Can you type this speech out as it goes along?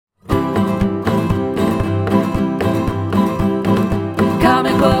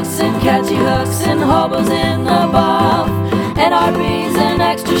catchy hooks and hobos in the buff, and RBs and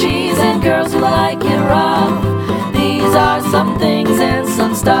extra cheese and girls who like it rough. These are some things and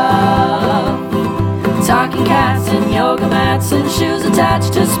some stuff. Talking cats and yoga mats and shoes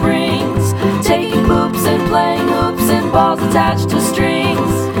attached to springs, taking poops and playing hoops and balls attached to strings.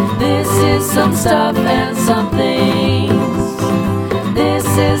 This is some stuff and some things. This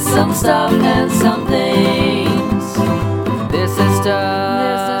is some stuff and some things. This is stuff.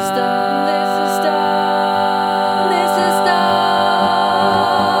 This is stuff. This is stuff. This is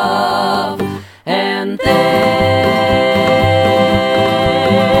stuff and things.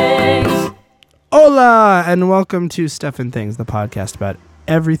 Hola, and welcome to Stuff and Things, the podcast about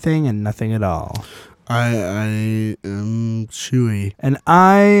everything and nothing at all. I am Chewy. And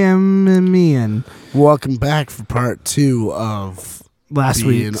I am Mian. Welcome back for part 2 of Last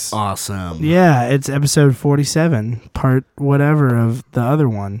being week's. awesome. Yeah, it's episode 47, part whatever of the other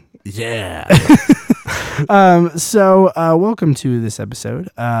one. Yeah. So welcome to this episode.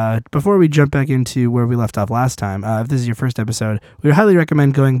 Before we jump back into where we left off last time, if this is your first episode, we would highly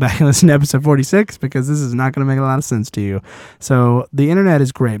recommend going back and listening to episode 46 because this is not going to make a lot of sense to you. So the internet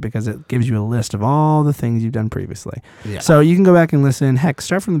is great because it gives you a list of all the things you've done previously. Yeah. So you can go back and listen. Heck,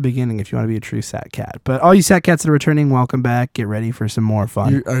 start from the beginning if you want to be a true Sat Cat. But all you Sat Cats that are returning, welcome back. Get ready for some more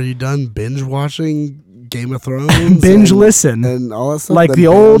fun. Are you done binge watching Game of Thrones? Binge listen. And all that stuff? Like the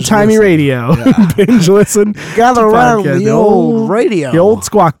old-timey radio. Yeah. Binge listen. Gather around podcast, the old radio. The old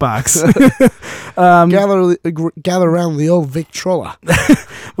Squawk Box. Gather around the old Victrola.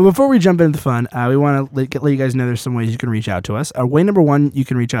 But before we jump into the fun, we want to let you guys know there's some ways you can reach out to us. Way number one, you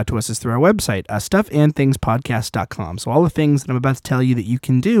can reach out to us is through our website, stuffandthingspodcast.com. So all the things that I'm about to tell you that you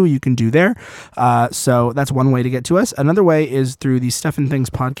can do there. So that's one way to get to us. Another way is through the Stuff and Things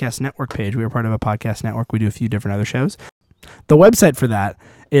Podcast Network page. We are part of a podcast network. We do a few different other shows. The website for that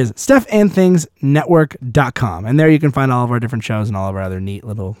is stuffandthingsnetwork.com. And there you can find all of our different shows and all of our other neat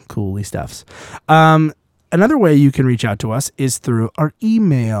little cooly stuffs. Another way you can reach out to us is through our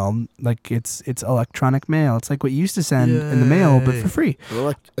email. Like it's electronic mail. It's like what you used to send in the mail, but for free.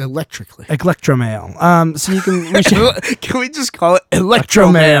 Electrically. Electromail. So you can reach out. Can we just call it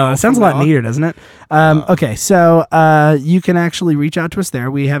Electromail. It sounds a lot neater, doesn't it? Okay, so you can actually reach out to us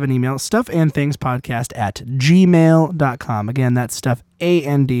there. We have an email, stuffandthingspodcast@gmail.com. Again, that's stuff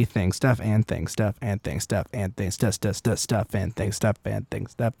and things, stuff and things, stuff and things, stuff and things, stuff and things, stuff and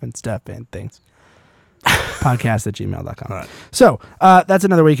things, stuff and things. podcast@gmail.com. All right. So that's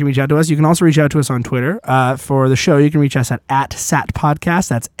another way you can reach out to us. You can also reach out to us on Twitter. For the show, you can reach us at SAT Podcast.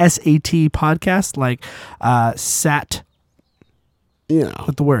 That's SAT Podcast, like SAT. You know.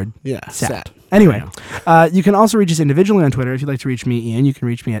 With the word. Yeah. SAT. Anyway, you can also reach us individually on Twitter. If you'd like to reach me, Ian, you can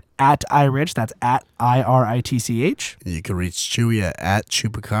reach me at iRich. That's at IRITCH. You can reach Chewy at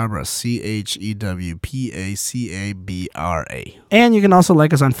Chupacabra, CHEWPACABRA. And you can also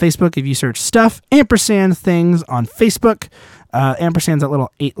like us on Facebook if you search Stuff ampersand Things on Facebook. Ampersand's that little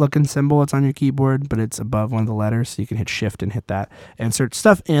 8-looking symbol. It's on your keyboard, but it's above one of the letters, so you can hit Shift and hit that. And search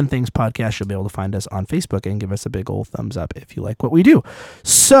Stuff and Things Podcast. You'll be able to find us on Facebook and give us a big old thumbs up if you like what we do.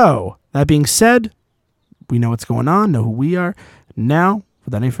 So, that being said, we know what's going on, know who we are. Now,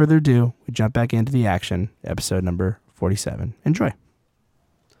 without any further ado, we jump back into the action, episode number 47. Enjoy.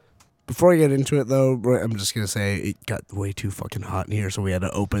 Before I get into it, though, I'm just going to say it got way too fucking hot in here, so we had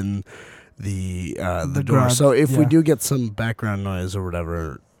to open the door. garage, So if we yeah. do get some background noise or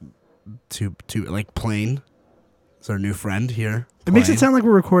whatever, to like Plane, it's our new friend here. It makes it sound like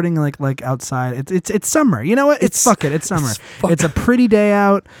we're recording like outside. It's summer. You know what? It's summer. It's a pretty day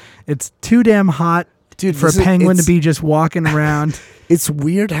out. It's too damn hot, dude, for a penguin to be just walking around. It's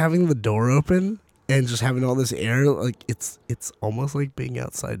weird having the door open and just having all this air. Like it's almost like being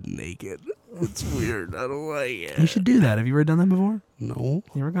outside naked. It's weird. I don't like it. You should do that. Have you ever done that before? No.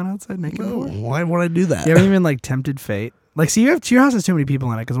 You ever gone outside naked No. before? Why would I do that? You ever even like tempted fate? Like, see, your house has too many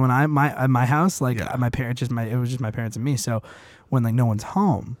people in it. Because when my house, like Yeah. my parents, it was just my parents and me. So when like no one's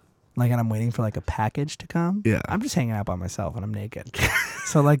home, like, and I'm waiting for like a package to come, Yeah. I'm just hanging out by myself and I'm naked.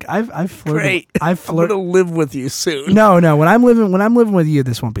 So like I've flirted. Great. I've I'm gonna flirted. live with you soon. No. When I'm living with you,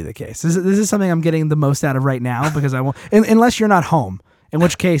 this won't be the case. This is something I'm getting the most out of right now because I won't, unless you're not home. In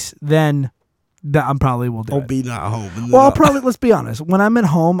which case, then I probably will do I'll it. be not home. And then Well, I'll probably, let's be honest. When I'm at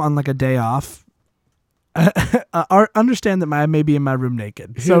home on like a day off, understand that I may be in my room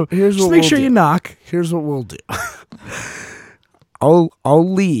naked. So here's just what make we'll sure do. you knock. Here's what we'll do. I'll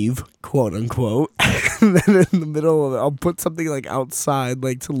leave, quote unquote, and then in the middle of it, I'll put something like outside,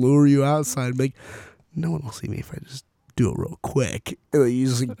 like to lure you outside. Like, no one will see me if I just do it real quick. And then you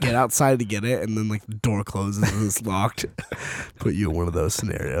just get outside to get it, and then like the door closes and it's locked. Put you in one of those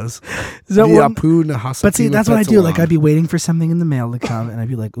scenarios. So But see, that's what I do. Like, I'd be waiting for something in the mail to come, and I'd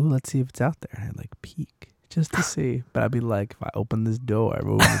be like, "Ooh, let's see if it's out there." And I'd like peek just to see. But I'd be like, if I open this door,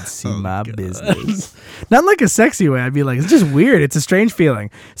 everyone would see my business. Not like a sexy way. I'd be like, it's just weird. It's a strange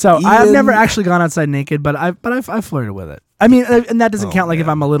feeling. So I've never actually gone outside naked, but I've flirted with it. I mean, and that doesn't count. Like if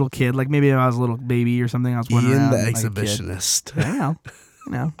I'm a little kid, like maybe if I was a little baby or something, I was wondering. Ian the exhibitionist. Yeah,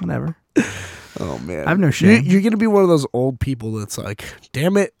 whatever. Oh man, I have no shame. You're gonna be one of those old people that's like,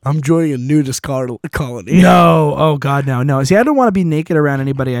 damn it, I'm joining a nudist colony. No, oh god, no. See, I don't want to be naked around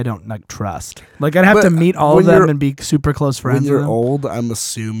anybody I don't like trust. Like I'd have to meet all of them and be super close friends. When you're with them. old, I'm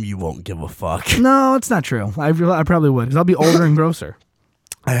assuming you won't give a fuck. No, it's not true. I probably would, because I'll be older and grosser.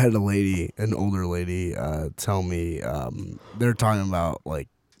 I had an older lady, tell me they're talking about like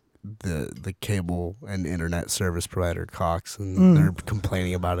the cable and internet service provider Cox, and they're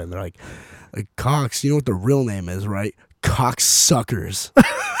complaining about it. And they're like, Cox, you know what the real name is, right? Cocksuckers.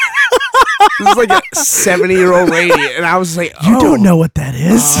 This is like a 70-year-old lady, and I was like, you don't know what that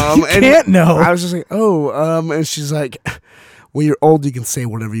is. You can't know. I was just like, and she's like, when you're old, you can say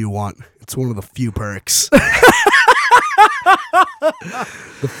whatever you want. It's one of the few perks.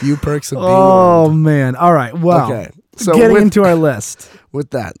 The few perks of being old. Oh man! All right. Well, okay. So getting into our list.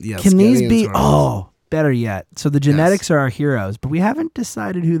 With that, yes. Can these be? Oh, better yet. So the genetics are our heroes, but we haven't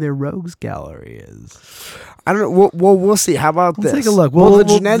decided who their rogues gallery is. I don't know. We'll see. How about this? Take a look. The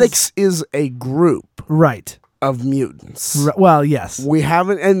genetics is a group, right, of mutants. Well, yes. We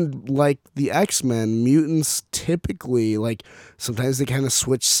haven't, and like the X-Men, mutants typically, like, sometimes they kind of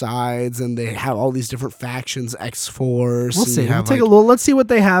switch sides and they have all these different factions, X-Force. We'll see. We'll take a look. Let's see what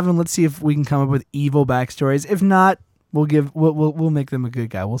they have, and let's see if we can come up with evil backstories. If not, we'll make them a good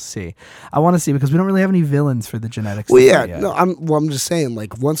guy. We'll see. I want to see, because we don't really have any villains for the genetics. Well, yeah. No, I'm just saying,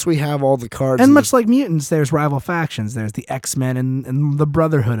 like, once we have all the cards, and much like mutants, there's rival factions. There's the X-Men and the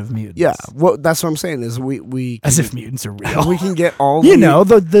Brotherhood of Mutants. Yeah. Well, that's what I'm saying is we as if mutants are real. We can get all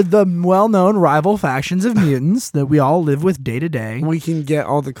the well-known rival factions of mutants that we all live with day to day. We can get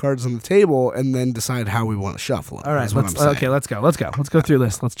all the cards on the table and then decide how we want to shuffle them. All right. Let's go through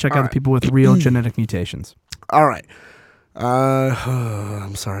this. Let's check out the people with real genetic mutations. All right.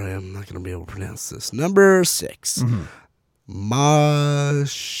 I'm sorry, I'm not going to be able to pronounce this. Number 6. Ma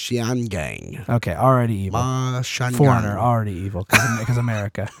Xiangang. Okay, already evil. Ma Xiangang. Foreigner, already evil, because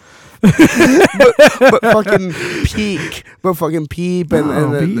America. but fucking Peek. But fucking Peep.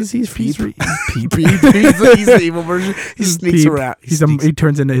 He's Peep. He's the evil version. He sneaks Peep. around. He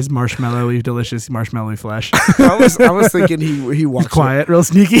turns into his marshmallowy, delicious marshmallowy flesh. I was thinking he walks. He's quiet, real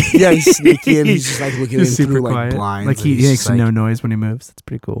sneaky. Yeah, he's sneaky, and he's just like looking in through like blinds. Like he makes no noise when he moves. That's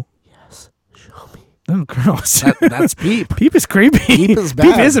pretty cool. Yes, show me. Oh, gross. That's Peep. Peep is creepy. Peep is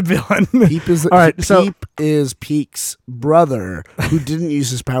bad. Peep is a villain. Peep is all right. Peep is Peek's brother, who didn't use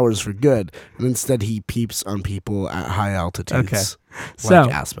his powers for good, and instead he peeps on people at high altitudes. Okay,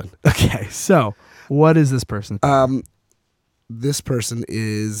 like Aspen. Okay, so what is this person? This person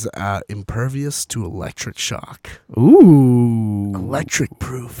is impervious to electric shock. Ooh. Electric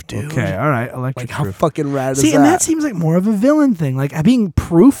proof, dude. Okay, all right. Electric proof. How fucking rad is that? See, and that seems like more of a villain thing. Like being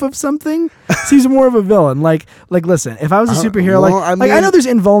proof of something seems more of a villain. Like listen, if I was a superhero, I know there's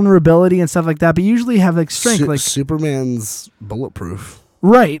invulnerability and stuff like that, but you usually have like strength. Like Superman's bulletproof.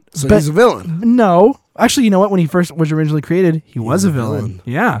 Right. So he's a villain. No. Actually, you know what? When he first was originally created, he was a villain.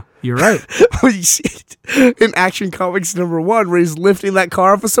 Yeah, you're right. When you see it in Action Comics #1, where he's lifting that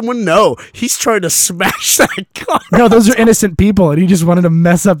car off of someone, no, he's trying to smash that car. No, those are innocent people, and he just wanted to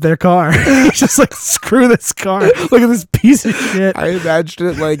mess up their car. He's just like, screw this car. Look at this piece of shit. I imagined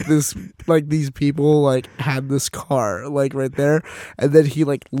it like this, like these people like had this car like right there, and then he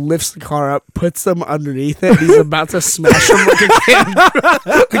like lifts the car up, puts them underneath it, and he's about to smash them like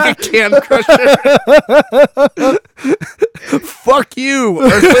a can crusher. Fuck you,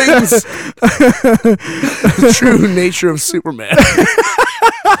 Earthlings. The true nature of Superman.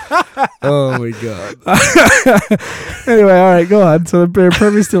 Oh my god. Anyway, all right, go on. So they're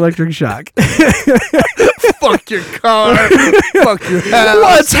impervious to electric shock. Fuck your car. Fuck your house.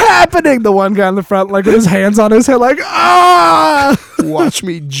 What's happening? The one guy in the front, like with his hands on his head, like, ah! Watch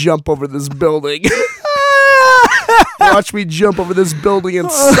me jump over this building. Watch me jump over this building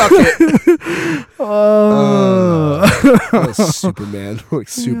and suck it. Oh. Superman, like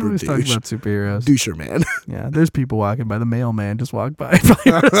super always talk douche. about superheroes. Doucher man. Yeah, there's people walking by. The mailman just walked by.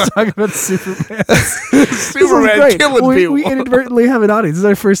 Let's talk about Superman. Superman killing people. We inadvertently have an audience. This is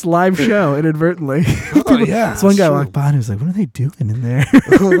our first live show, inadvertently. Yeah. This one guy walked by and he was like, what are they doing in there?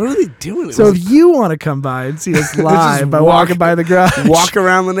 What are they doing? So if you want to come by and see us live by walk- walking by the garage, Walk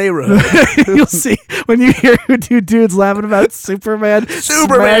around the neighborhood. you'll see when you hear two dudes laughing about Superman.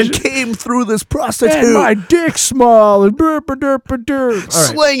 Superman smash- came through this prostitute. and my dick's small and burp a derp a derp. All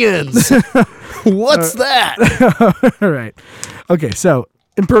right. Slingins. What's that? All right. Okay, so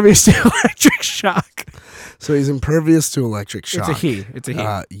impervious to electric shock. So he's impervious to electric shock. It's a he. It's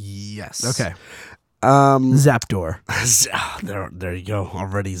a he. Yes. Okay. Zapdoor. There you go.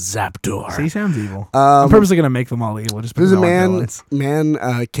 Already Zapdoor. See, he sounds evil. I'm purposely gonna make them all evil. Just because There's a I want villains.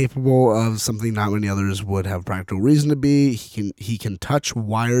 man capable of something not many others would have practical reason to be. He can touch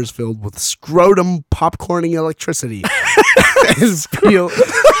wires filled with scrotum popcorning electricity and feel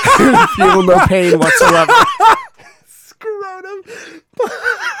no pain whatsoever. Scrotum.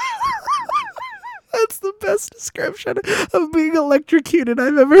 That's the best description of being electrocuted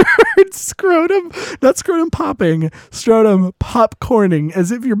I've ever heard. Scrotum, not scrotum popping, scrotum popcorning, as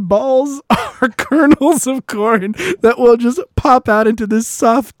if your balls are kernels of corn that will just pop out into this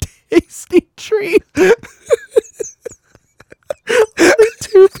soft, tasty treat. Like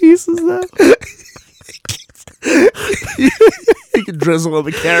 2 pieces though. You can drizzle them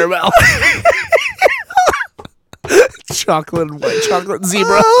with caramel. Chocolate and white chocolate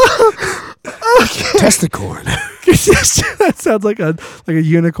zebra. Testicorn. That sounds like a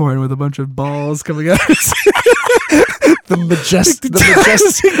unicorn with a bunch of balls coming out. The majestic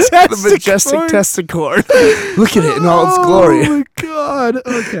testicorn. testicorn. Look at it in all its glory. Oh my god.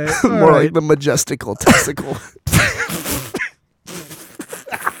 Okay. More like the majestical testicle.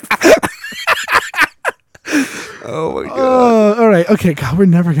 Oh my god. All right. Okay. God, we're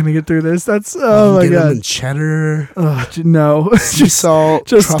never gonna get through this. That's my Get 'em god. in cheddar, Oh, no. sea salt,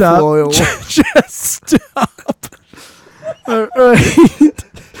 just truffle stop. oil. Just stop. All right.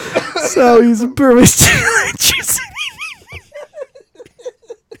 So he's impervious to electricity.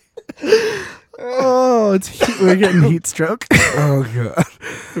 Oh, it's heat. We're getting heat stroke. Oh god.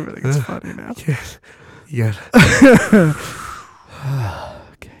 Everything's funny now. Yeah.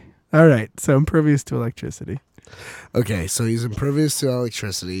 Okay. All right. So impervious to electricity. Okay, so he's impervious to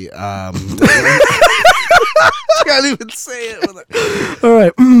electricity. Can't even say it. All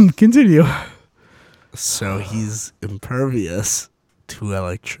right. Continue. So he's impervious to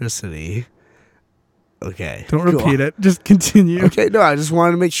electricity. Okay. Don't go repeat on. it. Just continue. Okay, no, I just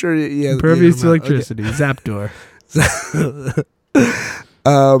wanted to make sure. Yeah, Impervious to okay. electricity. Zapdoor.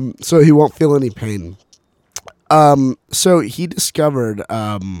 So he won't feel any pain. So he discovered,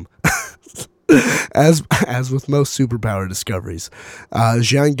 as with most superpower discoveries,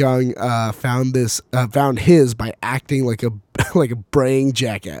 Zhang Gang found his by acting like a braying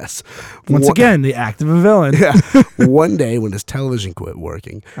jackass. Once again, the act of a villain. Yeah. One day when his television quit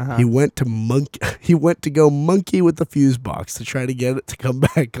working, he went to go monkey with the fuse box to try to get it to come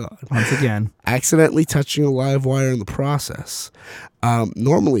back on. Once again. Accidentally touching a live wire in the process.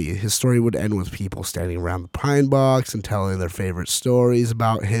 Normally, his story would end with people standing around the pine box and telling their favorite stories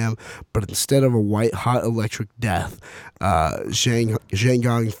about him, but instead of a white-hot electric death, Zhang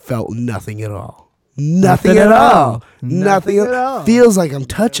Gang felt nothing at all. Nothing at all. Nothing at all. Feels like I'm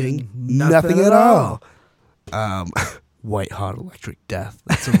touching nothing at all. White hot electric death.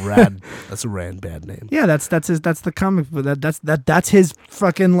 That's a rad bad name. Yeah, that's the comic book. That's his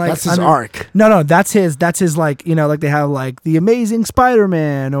fucking like. That's his arc. No, that's his like, you know, like they have like the Amazing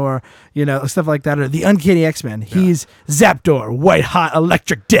Spider-Man or, you know, stuff like that, or the Uncanny X-Men. He's Zapdoor, white hot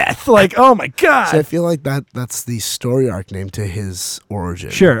electric death. Like, oh my god. So I feel like that's the story arc name to his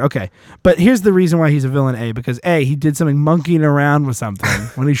origin. Sure, okay. But here's the reason why he's a villain, A, because A, he did something monkeying around with something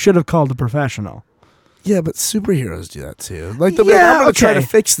when he should have called a professional. Yeah, but superheroes do that too. Like I'm going to try to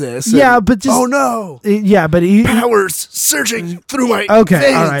fix this. Yeah, but just oh no. Yeah, but he Powers surging through my okay.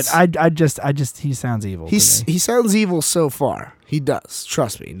 veins. All right. I just he sounds evil. He sounds evil so far. He does.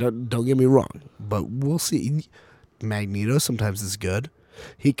 Trust me. Don't get me wrong. But we'll see. Magneto sometimes is good.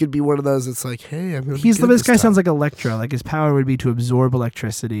 He could be one of those that's like, hey, I'm going to. This guy sounds like Electro. Like his power would be to absorb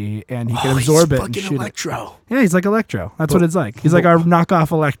electricity, and he can absorb it and shoot Electro. it. Yeah, he's like Electro. That's what it's like. He's like our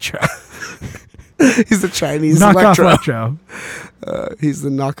knockoff Electro. He's the Chinese knockoff Electro. Electro. He's the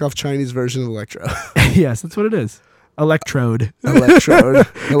knockoff Chinese version of Electro. Yes, that's what it is. Electrode. Electrode.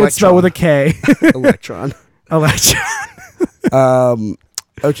 It's spelled with a K. Electron. Electron.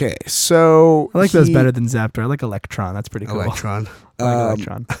 Okay, so I like those better than Zaptor. I like Electron. That's pretty cool. Electron. I like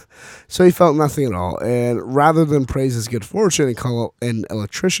Electron. So he felt nothing at all, and rather than praise his good fortune and call an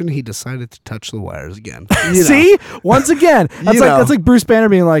electrician, he decided to touch the wires again. See, once again, know. that's like Bruce Banner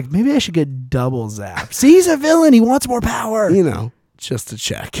being like, maybe I should get double zapped. See, he's a villain. He wants more power. Just to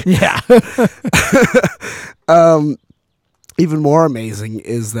check. Yeah. Even more amazing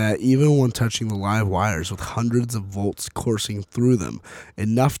is that even when touching the live wires with hundreds of volts coursing through them,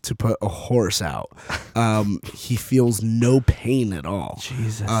 enough to put a horse out, he feels no pain at all.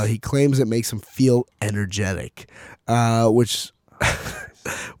 Jesus. He claims it makes him feel energetic, which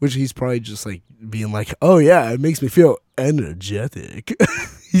he's probably just like being like, oh yeah, it makes me feel energetic.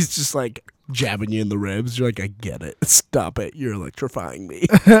 He's just like jabbing you in the ribs. You're like, I get it. Stop it. You're electrifying me.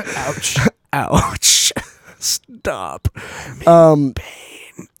 Ouch. Ouch. Stop.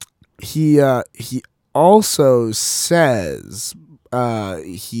 He also says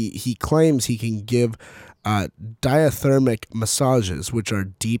he claims he can give diathermic massages, which are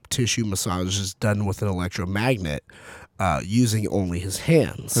deep tissue massages done with an electromagnet, using only his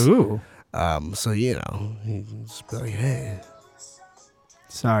hands. Ooh. So he's like, hey.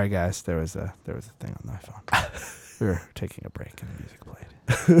 Sorry, guys. There was a thing on my phone. We were taking a break and the music played.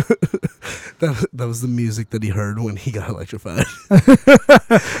 That was the music that he heard when he got electrified.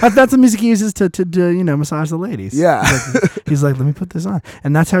 That's the music he uses to massage the ladies. Yeah. He's like, let me put this on,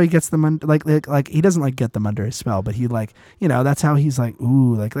 and that's how he gets them like he doesn't like get them under his spell, but he that's how he's like,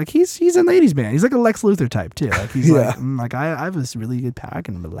 ooh, like he's a ladies man. He's like a Lex Luthor type too. Like he's like I have this really good power. I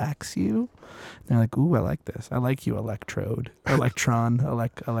can relax you. And they're like, ooh, I like this. I like you, Electrode, Electron,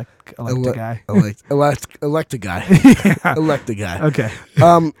 elect a guy. Elect a guy. Yeah. Elect a guy. Okay.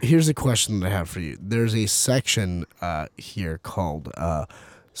 Here's a question that I have for you. There's a section here called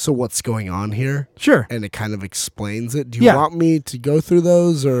So What's Going On Here? Sure. And it kind of explains it. Do you want me to go through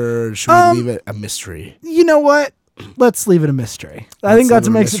those, or should we leave it a mystery? You know what? Let's leave it a mystery. I think that's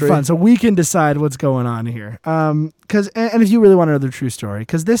what makes it fun, so we can decide what's going on here. Because if you really want to know the true story,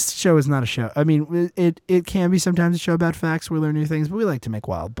 because this show is not a show. I mean, it can be sometimes a show about facts. We learn new things, but we like to make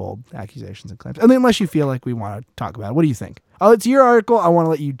wild, bold accusations and claims. And unless you feel like we want to talk about it, what do you think? Oh, it's your article. I want to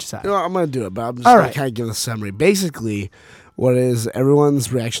let you decide. No, I'm going to do it, but I'm just going to kind of give a summary. Basically, what is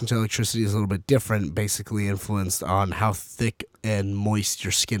everyone's reaction to electricity is a little bit different, basically influenced on how thick and moist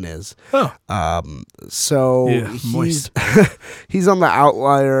your skin is. Oh. So moist. He's on the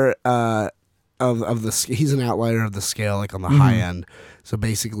outlier of the he's an outlier of the scale, like on the high end. So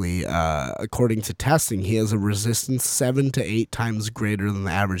basically, according to testing, he has a resistance 7 to 8 times greater than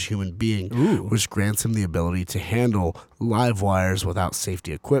the average human being, which grants him the ability to handle live wires without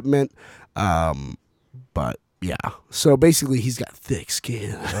safety equipment. But yeah, so basically, he's got thick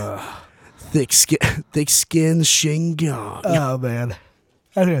skin. Thick skin, Shingon. Oh man,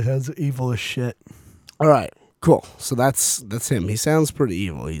 I think that sounds evil as shit. All right, cool. So that's him. He sounds pretty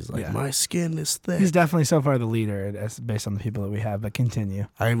evil. He's like, my skin is thick. He's definitely so far the leader, based on the people that we have. But continue.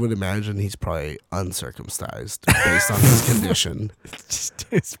 I would imagine he's probably uncircumcised based on his condition. Just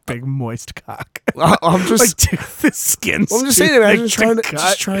his big moist cock. I'm just like, dude, this skin's I'm just saying, imagine trying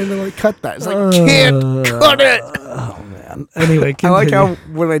to like cut that. It's like, can't cut it. Oh man. Anyway, I like how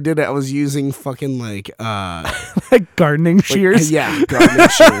when I did it, I was using fucking like like gardening shears. Gardening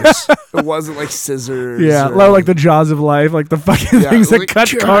shears. It wasn't like scissors. Yeah, like the jaws of life, like the fucking things that cut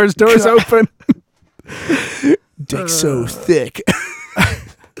cars' doors open. Dick so thick.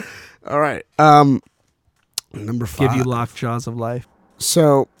 All right. Number 5. Give you locked jaws of life.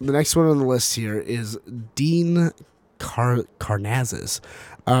 So the next one on the list here is Dean Karnazes.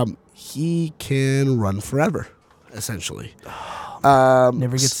 He can run forever, essentially.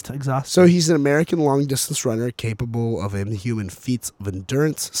 Never gets exhausted. So he's an American long-distance runner capable of inhuman feats of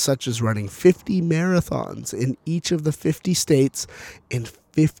endurance, such as running 50 marathons in each of the 50 states in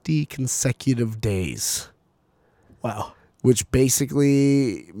 50 consecutive days. Wow. Which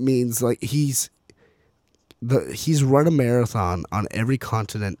basically means like he's run a marathon on every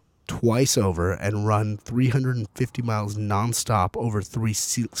continent twice over and run 350 miles nonstop over 3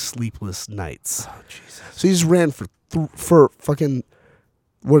 sleepless nights. Oh, Jesus. So he's ran for fucking,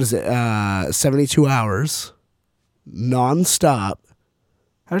 what is it, 72 hours nonstop,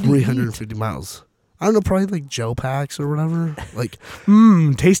 350 miles. I don't know, probably like gel packs or whatever. Like,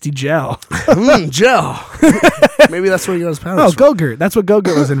 tasty gel. Gel. Maybe that's where he got his powers. Oh, Go-Gurt. That's what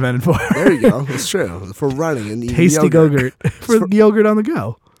Go-Gurt was invented for. There you go. That's true. For running and eating tasty yogurt. Go-Gurt. For yogurt on the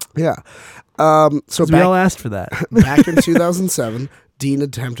go. Yeah. So we all asked for that. Back in 2007, Dean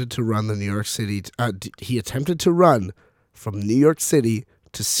attempted to run the New York City. He attempted to run from New York City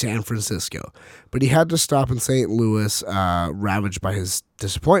to San Francisco, but he had to stop in St. Louis, ravaged by his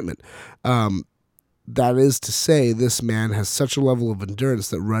disappointment. That is to say, this man has such a level of endurance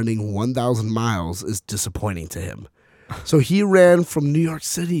that running 1,000 miles is disappointing to him. So he ran from New York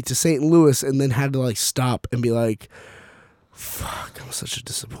City to St. Louis and then had to like stop and be like, fuck, I'm such a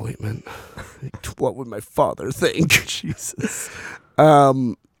disappointment. What would my father think? Jesus.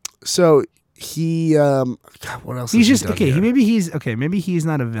 So he, God, what else? He's has just he done okay. here? Maybe he's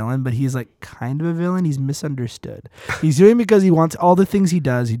not a villain, but he's like kind of a villain. He's misunderstood. He's doing because he wants all the things he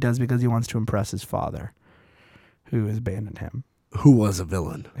does. He does because he wants to impress his father, who has abandoned him. Who was a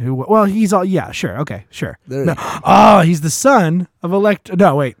villain? Well, he's all sure, okay, sure. There No. you go. Oh, he's the son of Electrode.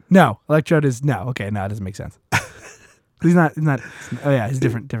 No, wait, no. Electrode is no. Okay, no, it doesn't make sense. He's not. Oh yeah, he's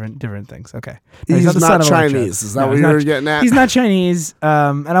different things. Okay, no, He's the son not of Electrode. Chinese. Is that what he's you not- were getting at? He's not Chinese,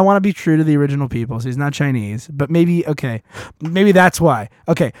 and I want to be true to the original people, so he's not Chinese. But maybe that's why.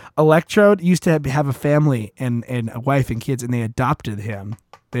 Okay, Electrode used to have a family and a wife and kids, and they adopted him.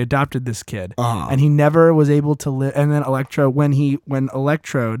 They adopted this kid, and he never was able to live. And then Electrode, when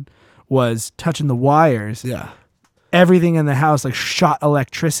Electrode was touching the wires, Yeah. everything in the house like shot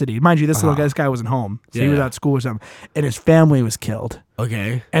electricity. Mind you, this this guy wasn't home, so he was Yeah. out of school or something, and his family was killed.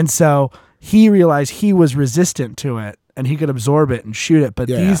 Okay. And so he realized he was resistant to it and he could absorb it and shoot it. But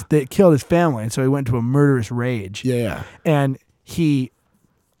Yeah. they killed his family. And so he went into a murderous rage. Yeah. And the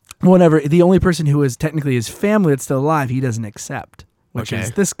only person who is technically his family that's still alive, he doesn't accept, which Okay.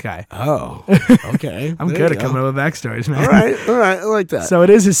 is this guy. Oh. Okay. I'm There good you at go. coming up with backstories, man. All right. I like that. So it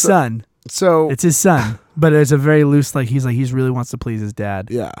is his son. So It's his son. But it's a very loose, like, he's really wants to please his dad.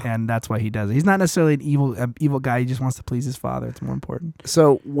 Yeah. And that's why he does it. He's not necessarily an evil guy. He just wants to please his father. It's more important.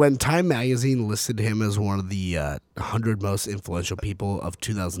 So when Time Magazine listed him as one of the 100 most influential people of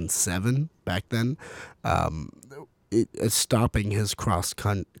 2007, back then, stopping his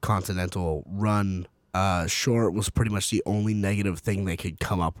cross-continental run short was pretty much the only negative thing they could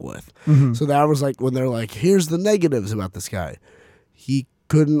come up with. Mm-hmm. So that was like when they're like, here's the negatives about this guy. He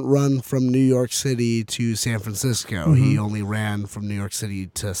couldn't run from New York City to San Francisco. Mm-hmm. He only ran from New York City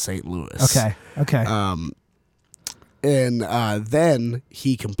to St. Louis. Okay. And then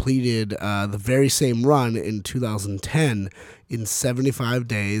he completed the very same run in 2010 in 75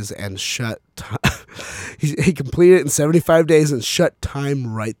 days and he completed it in 75 days and shut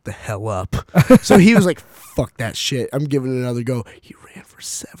time right the hell up. So he was like, fuck that shit. I'm giving it another go. He ran for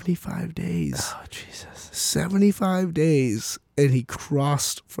 75 days. Oh, Jesus. 75 days. And he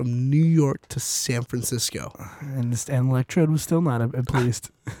crossed from New York to San Francisco. And Electrode was still not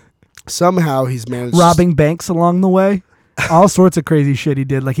pleased. Somehow he's managed Robbing banks along the way. All sorts of crazy shit he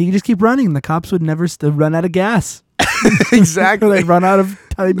did. Like, he could just keep running. The cops would never run out of gas. exactly. They'd run out of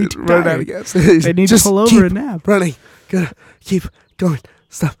time. Run out of gas. They need Just to pull over keep and nap. running. Gotta keep going.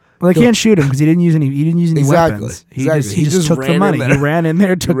 Stop. Well, they Go. can't shoot him because he didn't use any. He didn't use any Exactly. weapons. He Exactly. just took the money. He ran in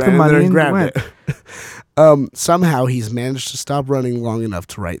there, took the money, and grabbed went. it. Somehow he's managed to stop running long enough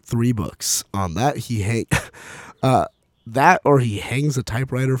to write 3 books. On that, he hangs a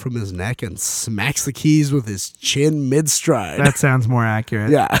typewriter from his neck and smacks the keys with his chin mid-stride. That sounds more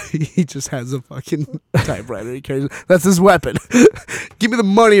accurate. Yeah, he just has a fucking typewriter. He carries. That's his weapon. Give me the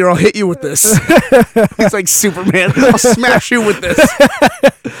money or I'll hit you with this. He's like Superman. I'll smash you with this.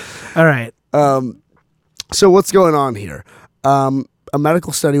 All right. So what's going on here? A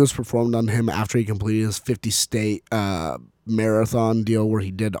medical study was performed on him after he completed his 50-state marathon deal where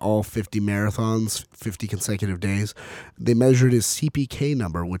he did all 50 marathons, 50 consecutive days. They measured his CPK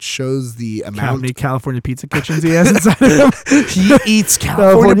number, which shows the How amount many California pizza kitchens he has inside of him? he eats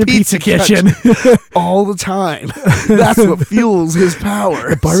California Pizza Kitchen all the time. That's what fuels his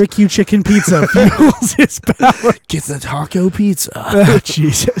power. Barbecue chicken pizza fuels his power. Get the taco pizza. Oh,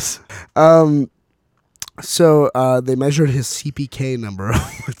 Jesus. So they measured his CPK number,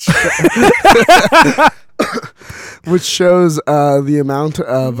 which shows the amount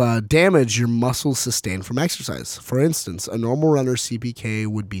of damage your muscles sustain from exercise. For instance, a normal runner's CPK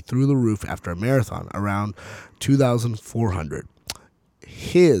would be through the roof after a marathon, around 2,400.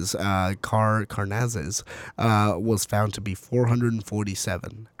 His, Carnaz's, was found to be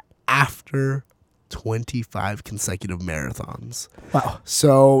 447 after 25 consecutive marathons. Wow.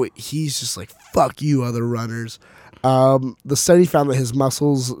 So he's just like, fuck you, other runners. The study found that his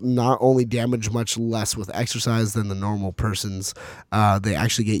muscles not only damage much less with exercise than the normal person's, they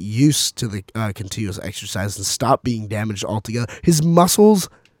actually get used to the continuous exercise and stop being damaged altogether. His muscles,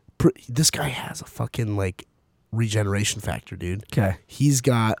 this guy has a fucking like regeneration factor, dude. Okay. He's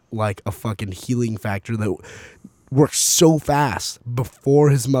got like a fucking healing factor that works so fast before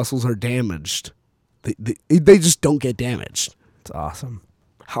his muscles are damaged. They just don't get damaged. It's awesome.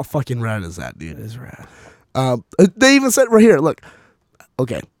 How fucking rad is that, dude? It is rad. They even said right here, look,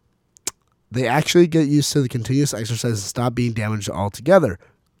 okay. They actually get used to the continuous exercise and stop being damaged altogether,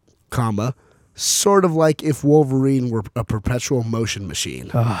 comma, sort of like if Wolverine were a perpetual motion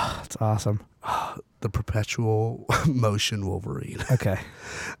machine. Oh, that's awesome. The perpetual motion Wolverine. Okay.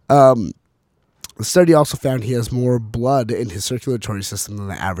 The study also found he has more blood in his circulatory system than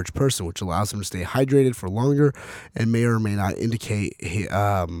the average person, which allows him to stay hydrated for longer and may or may not indicate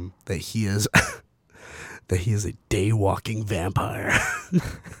that he is that he is a day-walking vampire.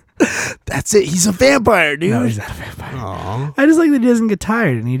 That's it. He's a vampire, dude. No, he's not a vampire. Aww. I just like that he doesn't get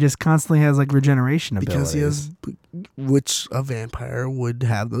tired and he just constantly has like regeneration Because abilities. he has, which a vampire would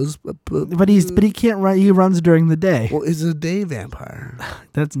have those. But he can't run. He runs during the day. Well, is a day vampire.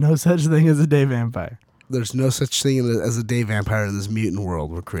 That's no such thing as a day vampire. There's no such thing as a day vampire in this mutant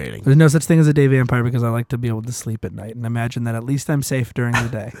world we're creating. There's no such thing as a day vampire because I like to be able to sleep at night and imagine that at least I'm safe during the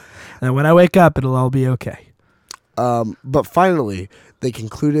day. And when I wake up, it'll all be okay. But finally, they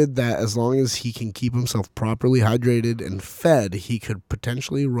concluded that as long as he can keep himself properly hydrated and fed, he could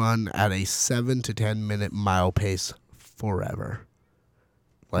potentially run at a 7 to 10 minute mile pace forever.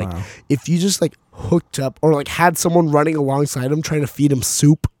 Like, Wow. if you just like hooked up or like had someone running alongside him trying to feed him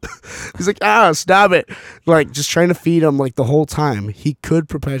soup, he's like, stop it. Like, just trying to feed him like the whole time. He could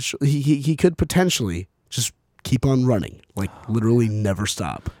he could potentially just keep on running, like literally never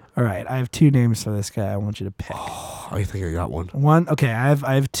stop. All right, I have two names for this guy. I want you to pick. I think I got one. One, okay, I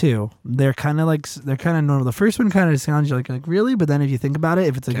have two. They're kind of normal. The first one kind of sounds like really, but then if you think about it,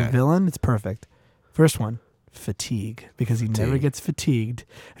 if it's like a Okay. villain, it's perfect. First one, fatigue, because he never Fatigue. gets fatigued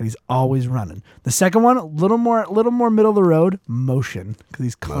and he's always running. The second one, a little more middle of the road, motion, because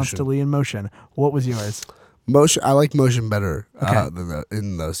he's constantly in motion. What was yours? Motion. I like motion better Okay. than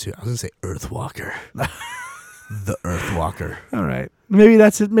in those two. I was gonna say Earthwalker. The Earthwalker. All right, maybe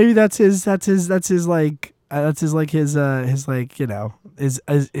that's it. Maybe that's his like his like, you know, his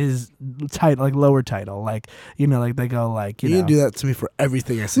title, like lower title, like, you know, like they go like, you You know. can do that to me for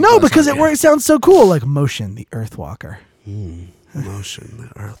everything I say. No, because it sounds so cool. Like motion, the Earthwalker, Motion, the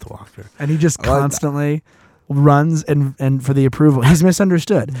Earthwalker. and he just I like that. constantly runs and for the approval. He's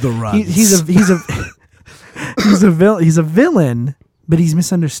misunderstood. The runs. He's a he's a villain, but he's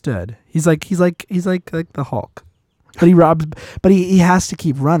misunderstood. He's like the Hulk, but he robs. But he has to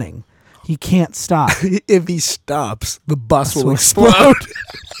keep running. He can't stop. If he stops, the bus will will explode.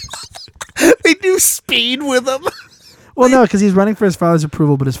 They do speed with him. Well, no, because he's running for his father's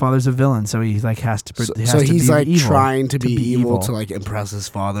approval, but his father's a villain, so he like has to. So, he has so to he's be like evil, trying to be evil evil to like impress his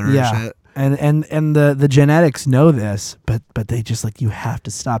father Yeah. and shit. And the genetics know this, but they just like, you have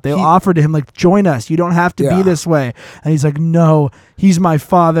to stop. They He- offer to him like, join us. You don't have to Yeah. be this way. And he's like, no, he's my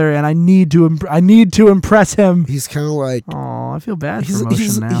father, and I need to impress him. He's kind of like Oh, I feel bad he's for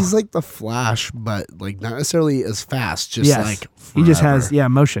Motion now. he's like the Flash, but like not necessarily as fast. Just Yes. like He just has forever.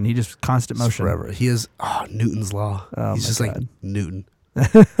 motion. He just constant Just motion. forever. He is Newton's law. Oh, He's my just God. like Newton.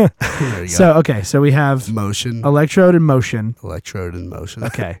 There you So so we have go. Motion, electrode and motion. electrode, and motion.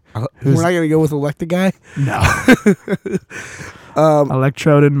 Okay, We're Who's- not gonna go with Electa guy. no.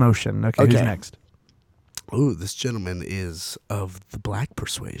 Electrode and motion. Okay, who's okay. next? Ooh, this gentleman is of the black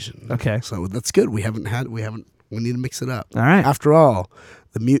persuasion. Okay. So that's good. We need to mix it up. All right. After all,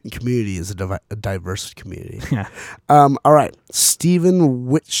 the mutant community is a diverse community. Yeah. All right. Stephen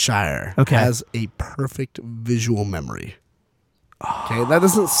Whitshire Okay. has a perfect visual memory. Okay, that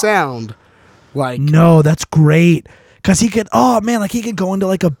doesn't sound like No, that's great. Cause he could, he could go into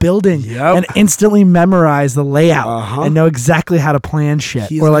like a building Yep. and instantly memorize the layout Uh-huh. and know exactly how to plan shit.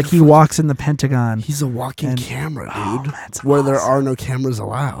 He's Or like like he a walks in the Pentagon. he's a walking And- camera, Oh, dude. that's where there awesome. are no cameras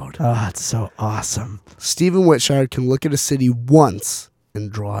allowed. Oh, it's so awesome. Stephen Whitshire can look at a city once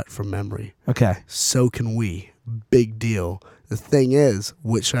and draw it from memory. Okay. So can we. Big deal. The thing is,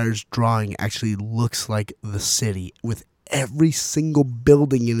 Whitshire's drawing actually looks like the city with every single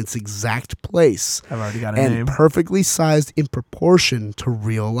building in its exact place I've already got a and name. perfectly sized in proportion to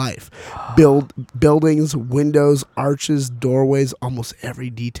real life. Buildings, windows, arches, doorways, almost every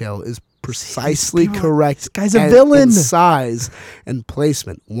detail is precisely people- correct. this guy's a and- villain. in size and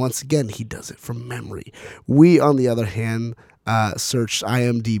placement. Once again, he does it from memory. We, on the other hand, searched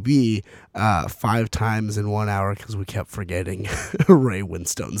IMDb 5 times in 1 hour because we kept forgetting Ray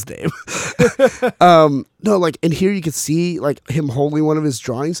Winstone's name. No, like, and here you can see like him holding one of his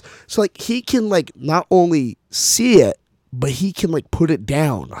drawings. So like he can like not only see it, but he can like put it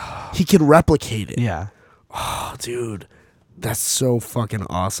down. He can replicate it. Yeah. Oh, dude, that's so fucking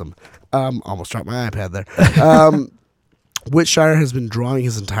awesome. Almost dropped my iPad there. Whitshire has been drawing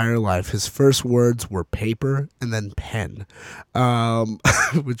his entire life. His first words were paper and then pen,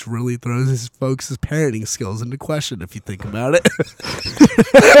 which really throws his folks' parenting skills into question if you think about it.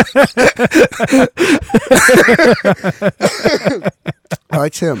 I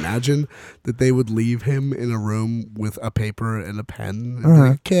like to imagine that they would leave him in a room with a paper and a pen. And be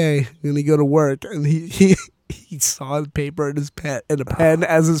like, okay, I'm going to go to work. And he saw the paper and his pen and a pen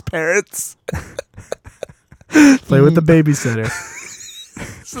as his parents. Play with the babysitter.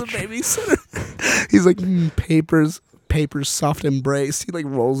 It's the babysitter. He's like, paper's soft embrace. He like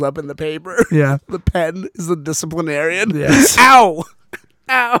rolls up in the paper. Yeah. The pen is the disciplinarian. Yes. Ow!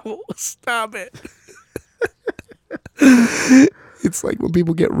 Ow! Stop it. It's like when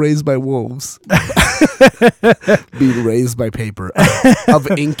people get raised by wolves. Being raised by paper.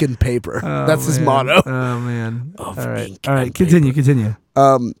 Of ink and paper. That's his motto. Oh, man. Of All right. ink All right. and Continue.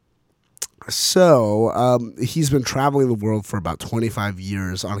 So, he's been traveling the world for about 25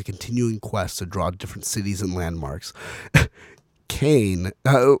 years on a continuing quest to draw different cities and landmarks. Kane,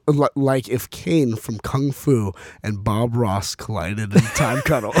 like if Kane from Kung Fu and Bob Ross collided in a time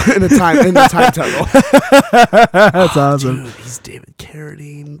tunnel. in a time tunnel. That's awesome. Dude, he's David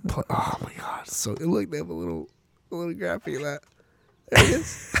Carradine. Oh my god! So look, they have a little graphic of that. There it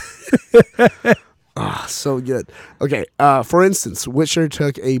is. So good. Okay, for instance, Whitshire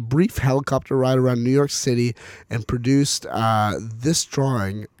took a brief helicopter ride around New York City and produced this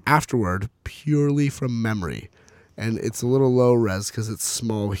drawing afterward purely from memory. And it's a little low res because it's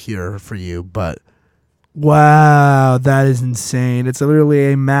small here for you, but... Wow, that is insane. It's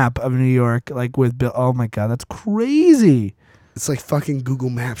literally a map of New York, like with Bill. Oh my god, that's crazy. It's like fucking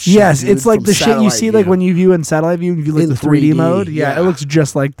Google Maps shit. Yes, dude, it's like from the shit you see satellite like view. when you view in satellite view and you view like In the 3D mode. 3D, Yeah, yeah. it looks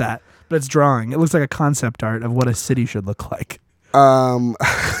just like that. But it's drawing. It looks like a concept art of what a city should look like. There's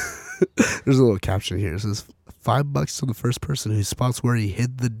a little caption here. It says, $5 to the first person who spots where he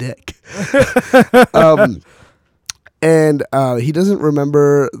hid the dick. And he doesn't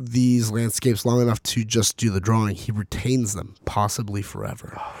remember these landscapes long enough to just do the drawing. He retains them, possibly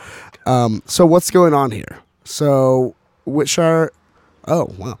forever. So what's going on here? So Whitshire is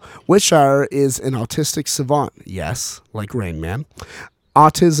an autistic savant. Yes, like Rain Man.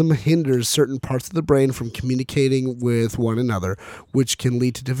 Autism hinders certain parts of the brain from communicating with one another, which can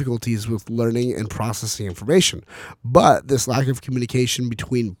lead to difficulties with learning and processing information. But this lack of communication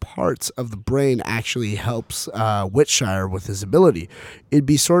between parts of the brain actually helps Whitshire with his ability. It'd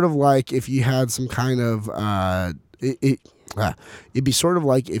be sort of like if you had some kind of... it'd be sort of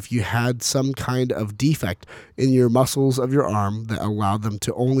like if you had some kind of defect in your muscles of your arm that allowed them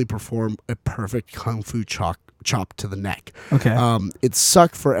to only perform a perfect kung fu chop to the neck. Okay. It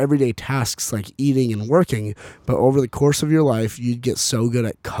sucked for everyday tasks like eating and working, but over the course of your life, you'd get so good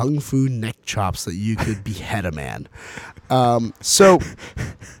at kung fu neck chops that you could behead a man. So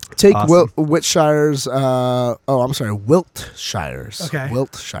take Awesome. Wiltshire's. Wiltshire's. Okay.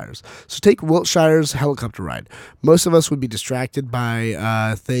 Wiltshire's. So take Wiltshire's helicopter ride. Most of us would be distracted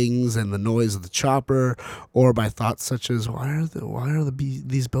by things and the noise of the chopper, or by thoughts such as why are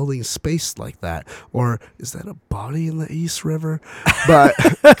these buildings spaced like that, or is that a body in the East River? But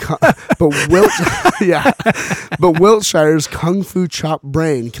Wiltshire's kung fu chop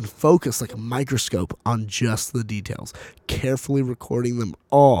brain can focus like a microscope on just the details, carefully recording them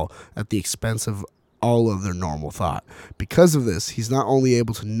all at the expense of all of their normal thought. Because of this, he's not only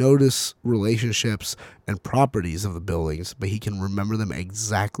able to notice relationships and properties of the buildings, but he can remember them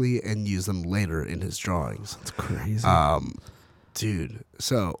exactly and use them later in his drawings. That's crazy. Dude,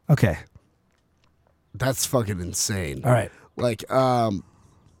 so Okay. that's fucking insane. All right. Like, I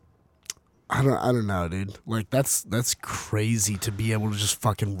don't know, dude. Like, that's crazy to be able to just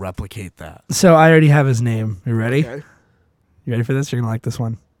fucking replicate that. So I already have his name. You ready? Okay. You ready for this? You're going to like this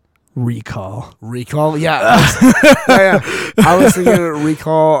one. Recall. Recall? Yeah. Yeah. I was thinking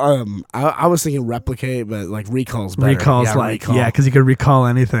recall. I was thinking replicate, but like recall's better. Recall's yeah, like, recall. yeah, because he could recall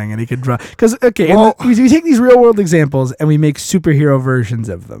anything and he could draw. Because, okay, Well- we take these real world examples and we make superhero versions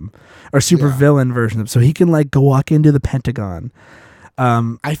of them or super villain versions of them. So he can like go walk into the Pentagon.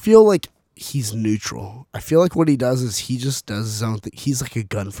 I feel like he's neutral. I feel like what he does is he just does his own thing. He's like a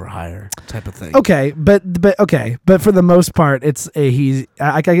gun for hire type of thing. Okay, but for the most part, I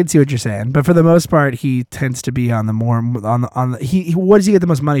can see what you're saying. But for the most part, he tends to be on the more on the he what does he get the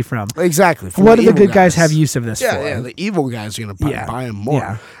most money from? Exactly. What do the good guys have use of this for? Yeah, the evil guys are gonna buy him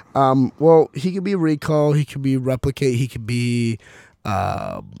more. Yeah. Well, he could be recall. He could be replicate. He could be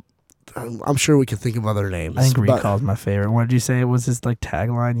the I'm sure we can think of other names. I think but- recall's my favorite. What did you say? It was his like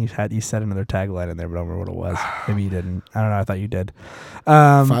tagline. You said another tagline in there, but I don't remember what it was. Maybe you didn't. I don't know. I thought you did.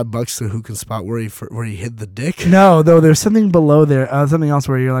 $5 to who can spot where he hid the dick. No, though there's something below there. Something else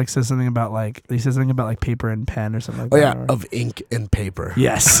where you're like says something about like he says something about like paper and pen or something like Oh that. yeah, or- of ink and paper.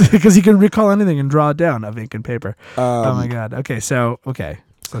 yes, because he can recall anything and draw it down of ink and paper. Oh my god.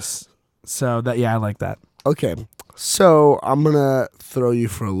 So that I like that. Okay, so I'm gonna throw you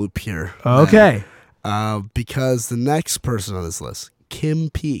for a loop here. Okay. Because the next person on this list, Kim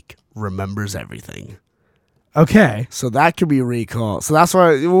Peek, remembers everything. Okay. So that could be recall. So that's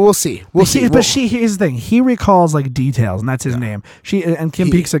why we'll see. We'll see. But here's the thing. He recalls like details, and that's his name. Kim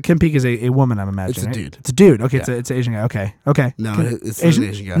Peek is a woman. I'm imagining. It's a right? dude. It's a dude. Okay. Yeah. It's an Asian guy. Okay. No, it's Asian? an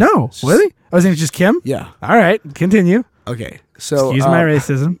Asian guy. No, It's just- really? I was thinking just Kim. Yeah. All right. Continue. Okay. So Excuse my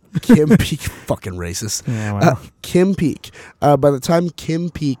racism. Kim Peek, fucking racist. Yeah. Well. Kim Peek. By the time Kim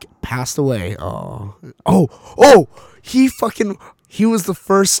Peek passed away, he was the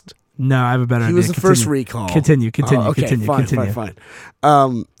first. No, I have a better idea. He was the first Continue. recall. Continue. Okay, Continue. fine.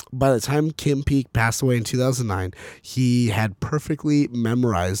 By the time Kim Peek passed away in 2009, he had perfectly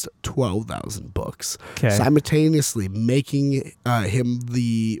memorized 12,000 books, Okay. simultaneously making him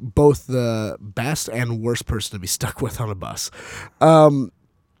both the best and worst person to be stuck with on a bus.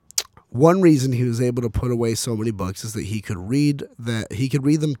 One reason he was able to put away so many books is that he could read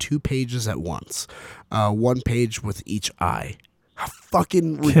them 2 pages at once, 1 page with each eye. How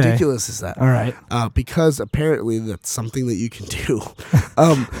fucking ridiculous is that? All right. Because apparently that's something that you can do.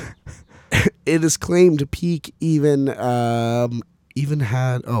 It is claimed Peek even had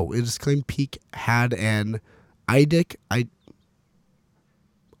an eidetic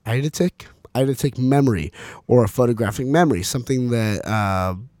memory, or a photographic memory, something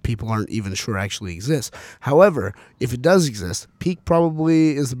that people aren't even sure actually exists. However, if it does exist, Peek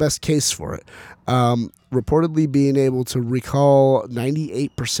probably is the best case for it. Reportedly being able to recall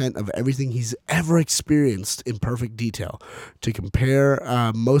 98% of everything he's ever experienced in perfect detail. To compare,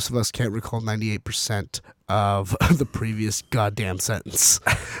 most of us can't recall 98% of the previous goddamn sentence.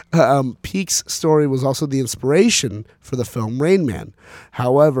 Peek's story was also the inspiration for the film Rain Man.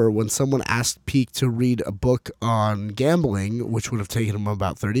 However, when someone asked Peek to read a book on gambling, which would have taken him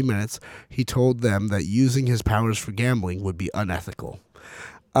about 30 minutes, he told them that using his powers for gambling would be unethical.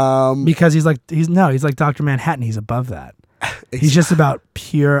 Because he's like Dr. Manhattan. He's above that. He's just about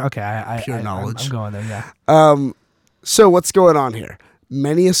pure. Okay, Pure knowledge. I'm going there. Yeah. So what's going on here?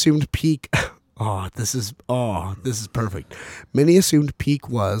 Many assumed Peek. This is perfect. Many assumed Peek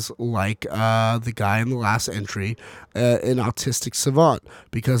was like the guy in the last entry, an autistic savant,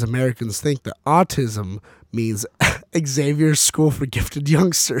 because Americans think that autism means Xavier's School for Gifted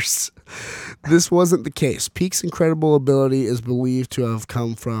Youngsters. This wasn't the case. Peek's incredible ability is believed to have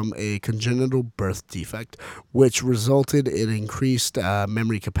come from a congenital birth defect, which resulted in increased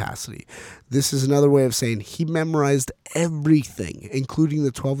memory capacity. This is another way of saying he memorized everything, including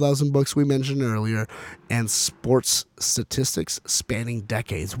the 12,000 books we mentioned earlier and sports statistics spanning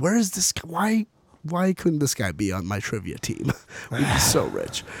decades. Where is this guy? Why couldn't this guy be on my trivia team? We'd be so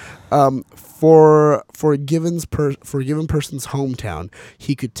rich. For a given person's hometown,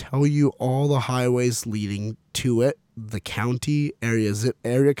 he could tell you all the highways leading to it, the county,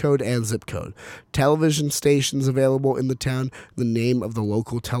 area code, and zip code, television stations available in the town, the name of the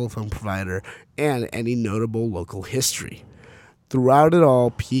local telephone provider, and any notable local history. Throughout it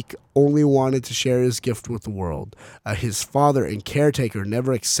all, Peek only wanted to share his gift with the world. His father and caretaker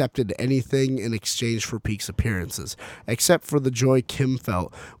never accepted anything in exchange for Peek's appearances, except for the joy Kim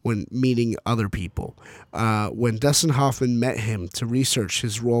felt when meeting other people. When Dustin Hoffman met him to research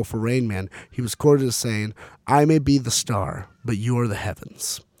his role for Rain Man, he was quoted as saying, "I may be the star, but you are the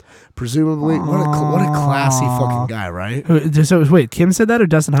heavens." Presumably, what a classy fucking guy, right? So wait, Kim said that or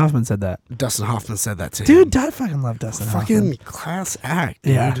Dustin Hoffman said that? Dustin Hoffman said that to him. Dude, I fucking love Dustin Hoffman. Fucking class act,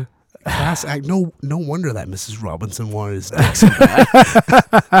 dude. Yeah. Class act. No wonder that Mrs. Robinson wanted his dick so bad.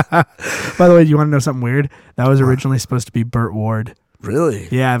 By the way, do you want to know something weird? That was originally supposed to be Burt Ward. Really?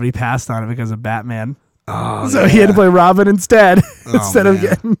 Yeah, but he passed on it because of Batman. Oh, So he had to play Robin instead, Oh, instead of man.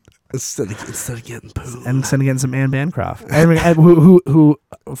 getting Instead of getting poo. and getting some Anne Bancroft, and who,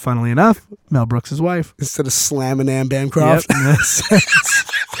 funnily enough, Mel Brooks' wife. Instead of slamming Anne Bancroft. Yep.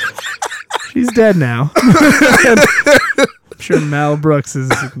 She's dead now. I'm sure Mel Brooks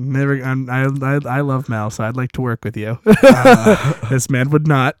is never. I love Mel, so I'd like to work with you. This man would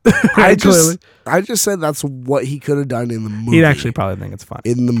not. I Clearly. just said that's what he could have done in the movie. He'd actually probably think it's fun.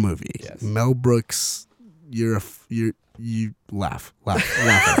 in the movie. Yes. Mel Brooks, you laugh.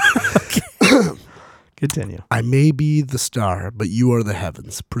 Continue. I may be the star, but you are the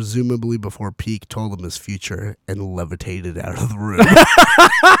heavens. Presumably before Peak told him his future and levitated out of the room.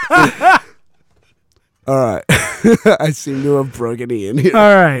 All right. I seem to have broken Ian here.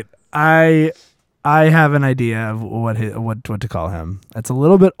 All right. I have an idea of what to call him. It's a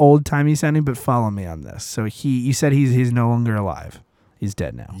little bit old timey sounding, but follow me on this. So you said he's no longer alive. He's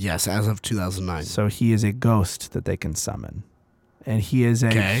dead now. Yes, as of 2009. So he is a ghost that they can summon. And he is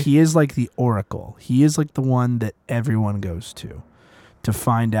Okay. he is like the oracle. He is like the one that everyone goes to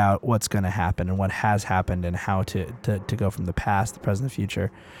find out what's going to happen and what has happened and how to go from the past, the present, the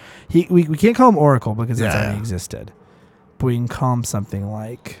future. We can't call him oracle because that's already existed. But we can call him something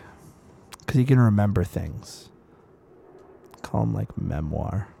like, because he can remember things. Call him like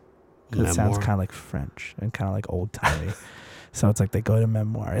memoir. Because it sounds kind of like French and kind of like old timey. So it's like they go to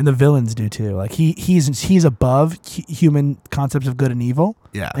memoir, and the villains do too. Like he's above human concepts of good and evil.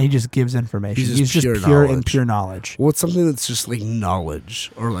 Yeah, and he just gives information. He's just pure and pure knowledge. What's something that's just like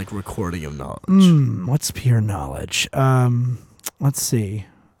knowledge or like recording of knowledge? What's pure knowledge? Let's see.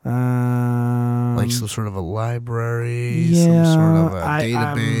 Like some sort of a library, yeah, some sort of a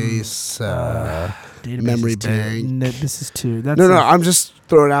database, database memory is bank. No, this is two. That's No, I'm just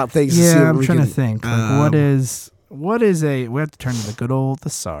throwing out things. To see Yeah, what I'm we trying can, to think. Like, what is a? We have to turn to the good old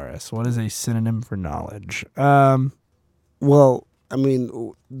thesaurus. What is a synonym for knowledge? Well, I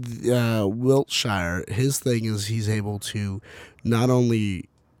mean, Wiltshire. His thing is he's able to not only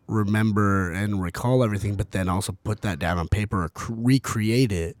remember and recall everything, but then also put that down on paper or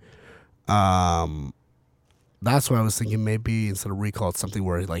recreate it. That's what I was thinking. Maybe instead of recall, it's something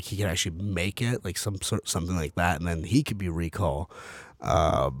where like he can actually make it, like something like that, and then he could be recall.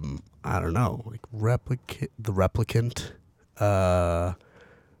 I don't know, like the replicant, the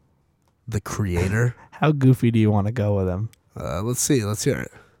creator. How goofy do you want to go with him? Let's see. Let's hear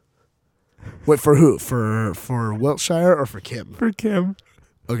it. Wait, for who? For Wiltshire or for Kim? For Kim.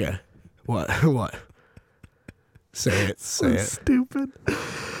 Okay. What? Say it. Say it. Stupid.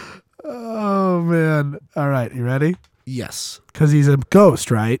 Oh man. All right, you ready? Yes. Because he's a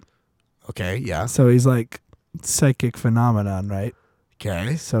ghost, right? Okay. Yeah. So he's like psychic phenomenon, right?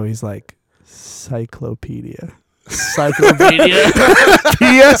 Okay. So he's like cyclopedia. Cyclopedia.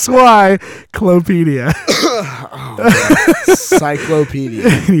 PSY Clopedia. Cyclopedia.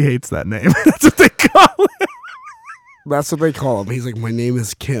 He hates that name. That's what they call it. That's what they call him. He's like, my name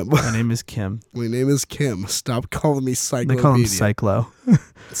is Kim. My name is Kim. My name is Kim. Stop calling me Cyclopedia. They call him Cyclo.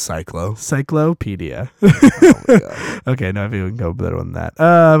 Cyclo. Cyclopedia. Oh my God. Okay, no, I think we can go better than that.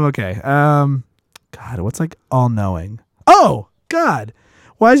 Okay. God, what's like all knowing? Oh God,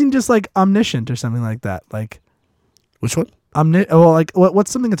 why isn't he just like omniscient or something like that? Like, Which one? well, like what's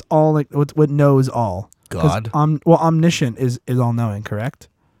something that's all like what knows all? 'Cause God. Omniscient is all knowing, correct?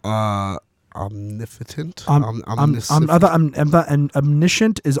 Omnipotent.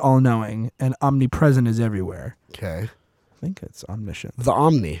 Omniscient is all knowing, and omnipresent is everywhere. Okay. I think it's omniscient. The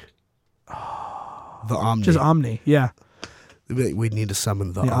Omni. The Omni. Just omni, yeah. We need to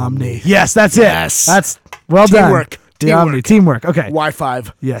summon the The Omni. omni. Yes, that's it. Yes. That's well Teamwork. done. The omni. Teamwork. Okay.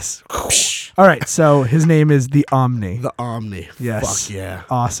 Y5. Yes. All right. So his name is the Omni. The Omni. Yes. Fuck yeah.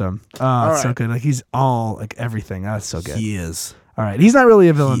 Awesome. Oh, it's so right. good. Like he's all like everything. That's so good. He is. All right. He's not really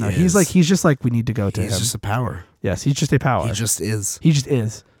a villain He though. is. He's just like we need to go to He's him. just a power. Yes. He's just a power. He just is. He just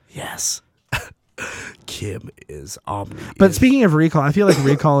is. Yes. Kim is Omni. But speaking of recall, I feel like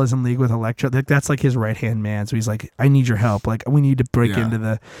recall is in league with Electro. Like that's like his right hand man. So he's like, I need your help. Like we need to break into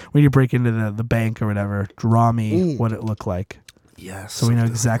the bank or whatever. Draw me what it looked like. Yes. So we know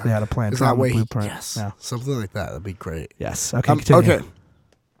exactly how to plan. Is Draw that the way? blueprint. Yes. Yeah. Something like that. That'd be great. Yes. Okay. Continue. Okay.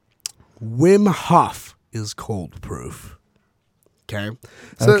 Wim Hof is cold proof. Okay.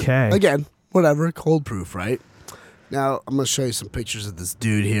 So, Okay. Again, whatever, cold proof, right? Now I'm gonna show you some pictures of this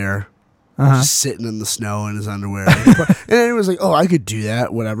dude here. Just sitting in the snow in his underwear. And everyone's like, oh, I could do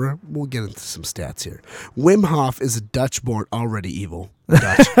that, whatever. We'll get into some stats here. Wim Hof is a Dutch-born, already evil.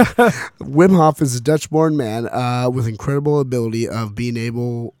 Dutch. Wim Hof is a Dutch-born man with incredible ability of being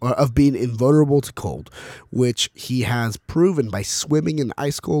invulnerable to cold, which he has proven by swimming in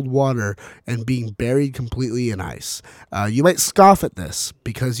ice-cold water and being buried completely in ice. You might scoff at this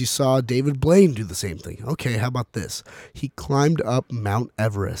because you saw David Blaine do the same thing. Okay, how about this? He climbed up Mount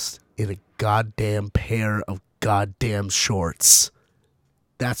Everest in a goddamn pair of goddamn shorts.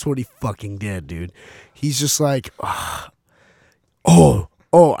 That's what he fucking did, dude. He's just like, I have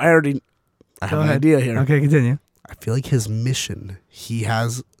an idea here. Okay, continue. I feel like his mission, he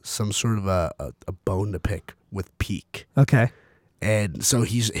has some sort of a bone to pick with Peak. Okay. And so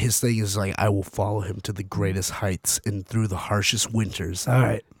his thing is like, I will follow him to the greatest heights and through the harshest winters. All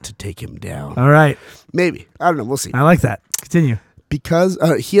right. To take him down. All right. Maybe. I don't know. We'll see. I like that. Continue. Because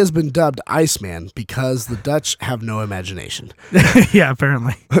he has been dubbed Iceman because the Dutch have no imagination. Yeah,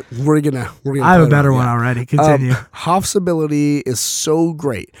 apparently. We're gonna. I have a better one already. Continue. Hoff's ability is so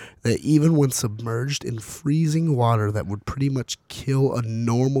great that even when submerged in freezing water that would pretty much kill a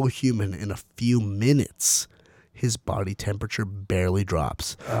normal human in a few minutes, his body temperature barely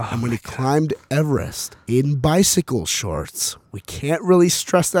drops. And when he climbed Everest in bicycle shorts, we can't really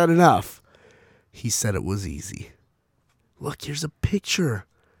stress that enough, he said it was easy. Look, here's a picture.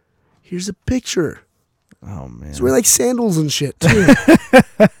 Here's a picture. Oh, man. He's wearing like sandals and shit, too.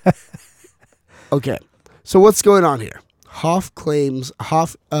 Okay, so what's going on here? Hoff claims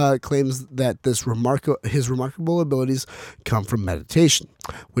that his remarkable abilities come from meditation,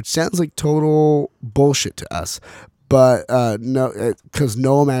 which sounds like total bullshit to us. But no, because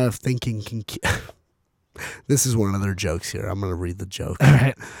no amount of thinking can. This is one of their jokes here. I'm going to read the joke. All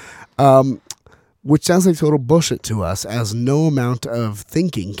right. Which sounds like total bullshit to us, as no amount of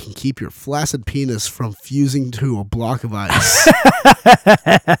thinking can keep your flaccid penis from fusing to a block of ice.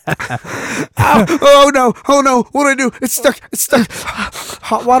 Oh no, what do I do? It's stuck.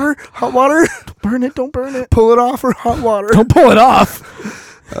 Hot water. Don't burn it. Don't burn it. Pull it off or hot water? Don't pull it off.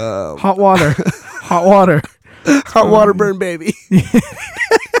 Hot water. Hot water. Hot water burn baby.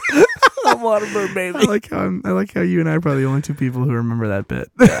 Hot water burn baby. I like how you and I are probably the only two people who remember that bit.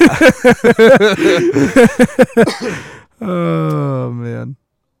 Oh man,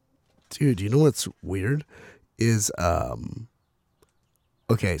 dude, you know what's weird is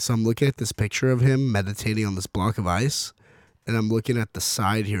okay, so I'm looking at this picture of him meditating on this block of ice, and I'm looking at the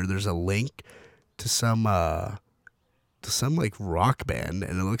side here. There's a link to some like rock band,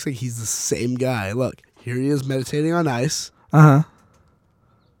 and it looks like he's the same guy. Look, here he is meditating on ice.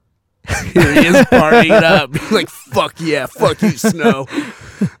 Here he is partying it up. He's like, fuck yeah, fuck you, Snow.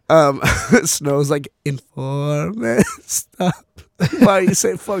 Snow's like, inform stop. Why you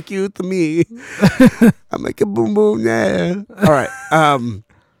say fuck you to me? I'm like a boom boom, yeah. All right.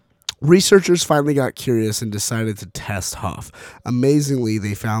 Researchers finally got curious and decided to test Hoff. Amazingly,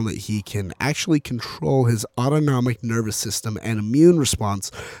 they found that he can actually control his autonomic nervous system and immune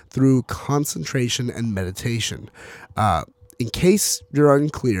response through concentration and meditation. In case you're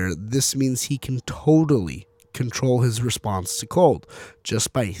unclear, this means he can totally control his response to cold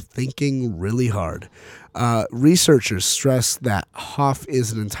just by thinking really hard. Researchers stress that Hoff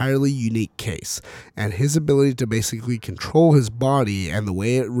is an entirely unique case, and his ability to basically control his body and the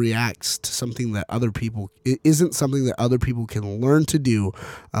way it reacts to something that it isn't something that other people can learn to do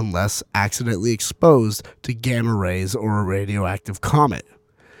unless accidentally exposed to gamma rays or a radioactive comet.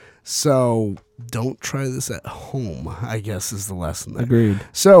 So don't try this at home, I guess, is the lesson there. Agreed.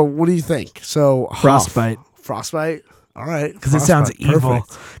 So what do you think? So Frostbite. Frostbite? All right. Because it sounds evil.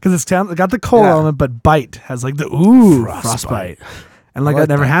 Perfect. Because it got the cold element, but bite has like the frostbite. And like that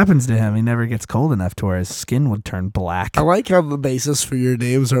never happens to him. He never gets cold enough to where his skin would turn black. I like how the basis for your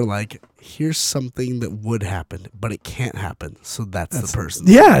names are like, here's something that would happen, but it can't happen. So that's the person.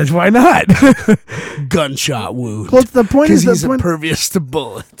 Yeah, why not? Gunshot wound. Well, the point is he's impervious to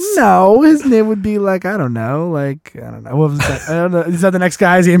bullets. No, his name would be like, I don't know. What was that? I don't know. Is that the next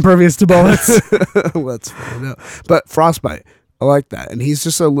guy? Is he impervious to bullets? Let's find out. But Frostbite, I like that. And he's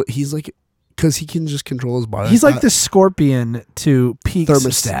just he's like, because he can just control his body. He's like the Scorpion to Peak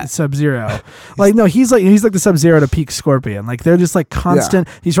Thermostat. Sub-Zero. Like no, he's like the Sub-Zero to Peak Scorpion. Like they're just like constant.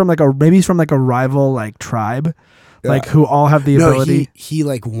 Yeah. He's from like a rival like tribe, like who all have the ability. He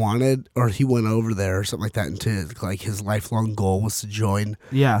like wanted, or he went over there or something like that, and like his lifelong goal was to join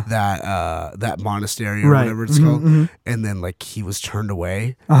that monastery or whatever it's called. Mm-hmm. And then like he was turned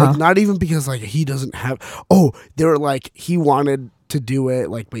away. Like not even because like he doesn't have. Oh, they were like he wanted to do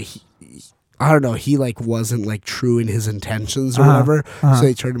it, like, but I don't know, he like wasn't like true in his intentions or whatever. So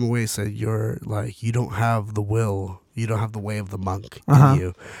they turned him away and said, you're like, you don't have the will, you don't have the way of the monk in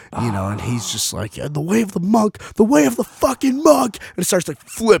you. You know, and he's just like, the way of the monk, the way of the fucking monk. And it starts like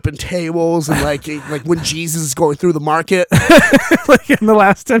flipping tables and like when Jesus is going through the market. Like in the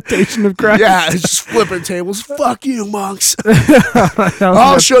Last Temptation of Christ. Yeah, it's just flipping tables. Fuck you, monks.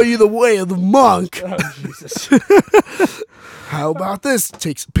 I'll show you the way of the monk. Oh, Jesus. How about this?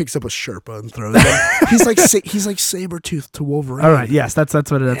 Picks up a Sherpa and throws it. He's like Sabretooth to Wolverine. All right, yes, that's what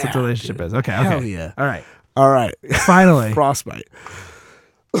the relationship is. Okay, okay. Hell yeah. All right. Finally. Frostbite.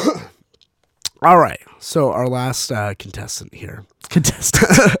 All right. So our last contestant here.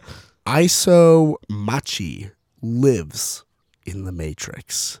 Iso Machi lives in the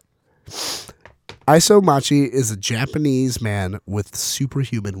Matrix. Iso Machi is a Japanese man with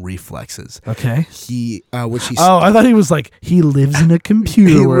superhuman reflexes. Okay. Which he Oh, I thought he was like, he lives in a computer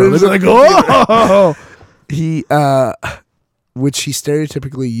He world. lives They're in like, a oh! he which he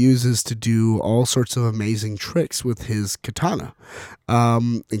stereotypically uses to do all sorts of amazing tricks with his katana,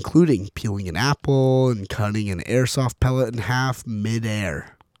 including peeling an apple and cutting an airsoft pellet in half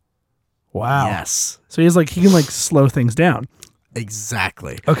midair. Wow. Yes, So he can like slow things down.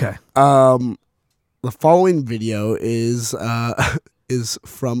 exactly. Okay. The following video is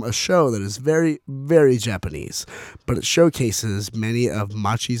from a show that is very, very Japanese, but it showcases many of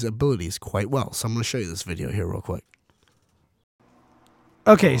Machi's abilities quite well. So I'm going to show you this video here real quick.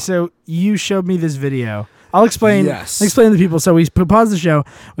 Okay, so you showed me this video. I'll explain. Yes. I'll explain to the people. So we paused the show.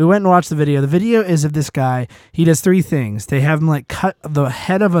 We went and watched the video. The video is of this guy. He does three things. They have him like cut the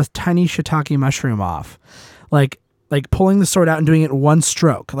head of a tiny shiitake mushroom off, like pulling the sword out and doing it in one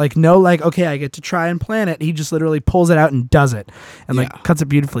stroke. Okay, I get to try and plan it. He just literally pulls it out and does it, and cuts it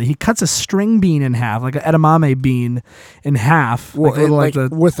beautifully. He cuts a string bean in half, like an edamame bean in half,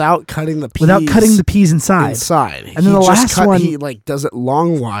 without cutting the peas. Without cutting the peas inside. And then the last one, he does it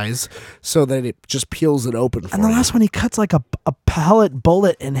longwise so that it just peels it open. And the last one, he cuts like a pellet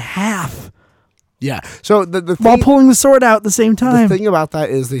bullet in half. Yeah. So the while pulling the sword out at the same time. The thing about that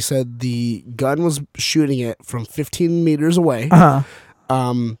is they said the gun was shooting it from 15 meters away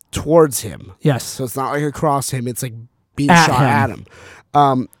towards him. Yes. So it's not like across him. It's like being At shot him. at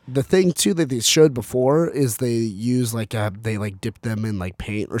him. The thing too that they showed before is they use they dip them in like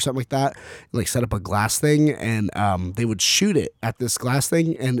paint or something like that, like set up a glass thing, and they would shoot it at this glass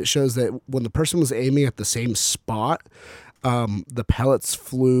thing, and it shows that when the person was aiming at the same spot, the pellets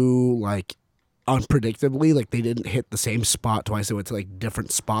flew like unpredictably, like they didn't hit the same spot twice. They went to like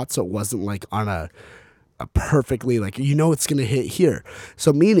different spots, so it wasn't like on a perfectly it's gonna hit here.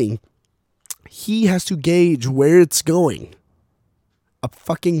 So meaning he has to gauge where it's going, a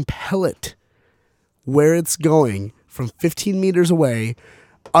fucking pellet, where it's going from 15 meters away,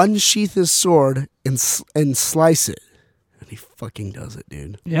 unsheath his sword and slice it, and he fucking does it,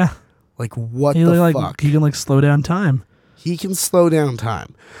 dude. Yeah. Like what the fuck? He can slow down time. He can slow down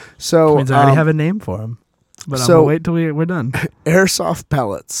time. So means I already have a name for him. But I'm gonna wait till we're done. Airsoft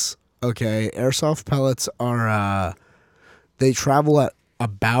pellets. Okay, airsoft pellets are they travel at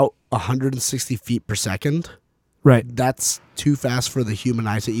about 160 feet per second. Right. That's too fast for the human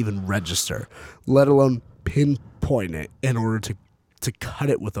eye to even register, let alone pinpoint it in order to cut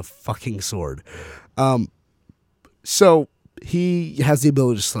it with a fucking sword. So he has the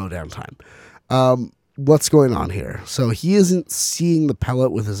ability to slow down time. What's going on here? So he isn't seeing the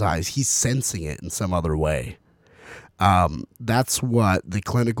pellet with his eyes. He's sensing it in some other way. That's what the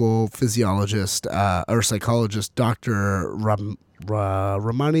clinical physiologist or psychologist, Dr.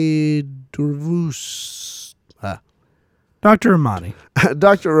 Ramani Durvus. Dr. Ramani.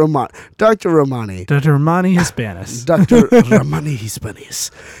 Dr. Ramani Hispanis. Dr. Ramani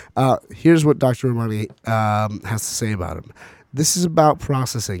Hispanis. Here's what Dr. Ramani has to say about him. This is about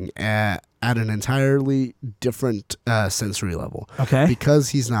processing at an entirely different sensory level. Okay. Because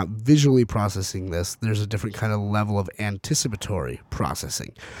he's not visually processing this, there's a different kind of level of anticipatory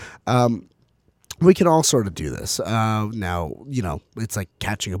processing. We can all sort of do this. Now, it's like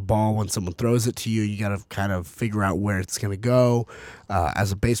catching a ball when someone throws it to you. You got to kind of figure out where it's going to go.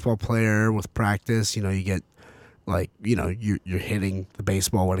 As a baseball player with practice, you get you're hitting the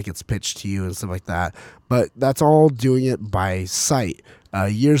baseball when it gets pitched to you and stuff like that. But that's all doing it by sight.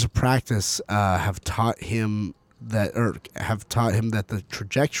 Years of practice have taught him that the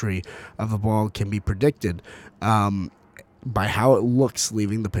trajectory of the ball can be predicted by how it looks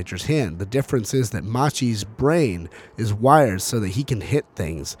leaving the pitcher's hand. The difference is that Machi's brain is wired so that he can hit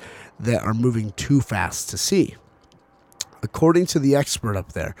things that are moving too fast to see. According to the expert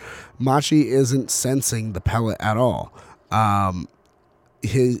up there, Machi isn't sensing the pellet at all.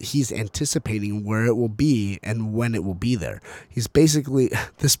 He's anticipating where it will be and when it will be there. This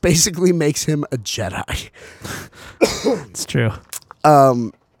basically makes him a Jedi. It's true.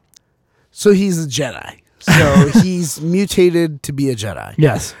 So he's a Jedi. So he's mutated to be a Jedi.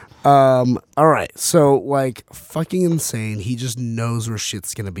 Yes. All right. So fucking insane. He just knows where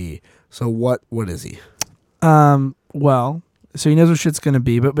shit's gonna be. So what is he? Well, so he knows what shit's gonna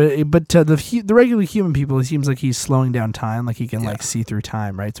be, but to the regular human people, it seems like he's slowing down time, like he can see through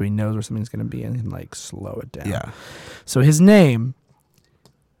time, right? So he knows where something's gonna be and can slow it down. Yeah. So his name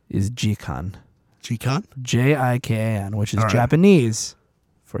is Jikan. Jikan? Jikan, which is Japanese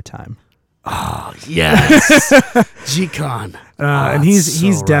for time. Oh yes, Jikan. And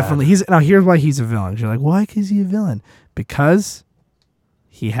he's definitely now here's why he's a villain. You're like, why is he a villain? Because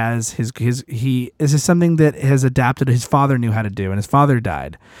He has this is something that has adapted. His father knew how to do, and his father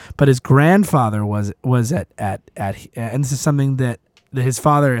died, but his grandfather was at and this is something that his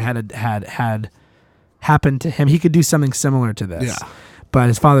father had happened to him. He could do something similar to this, but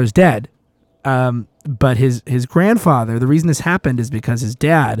his father's dead. But his grandfather, the reason this happened is because his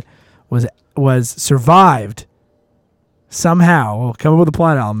dad was survived somehow. We'll come up with a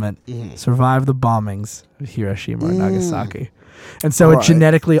plot element. Survived the bombings of Hiroshima and Nagasaki, and so it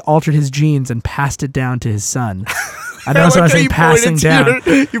genetically altered his genes and passed it down to his son. I know what I'm saying. Passing down.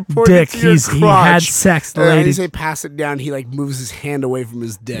 Dick. He had sex. The lady. You say pass it down. He like moves his hand away from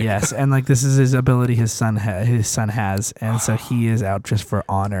his dick. Yes, and like this is his ability. His son has, and so he is out just for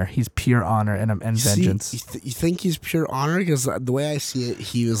honor. He's pure honor and vengeance. You think he's pure honor? Because the way I see it,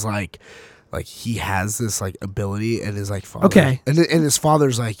 he was like he has this like ability, and his like father. Okay. And his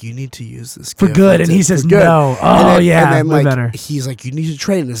father's like, you need to use this for gift. good, and he says no. Oh yeah, and then, way like, better. He's like, you need to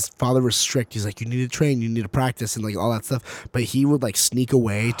train. And his father was strict. He's like, you need to train. You need to practice, and like all that stuff. But he would like sneak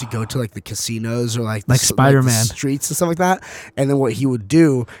away to go to like the casinos or like Spider-Man the streets and stuff like that. And then what he would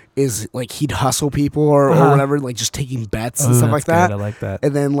do is like he'd hustle people or whatever, like just taking bets and stuff like that. Good. I like that.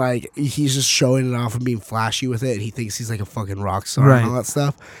 And then like he's just showing it off and being flashy with it. And he thinks he's like a fucking rock star and all that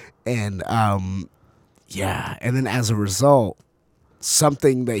stuff. And yeah, and then as a result,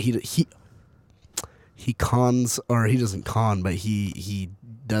 something that he cons, or he doesn't con, but he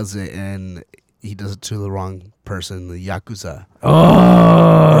does it, and he does it to the wrong person, the Yakuza.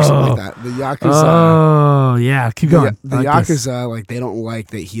 Or something like that. The Yakuza. Oh, yeah, keep going. The Yakuza, like, they don't like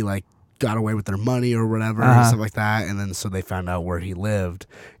that he, like, got away with their money or whatever, and stuff like that, and then so they found out where he lived,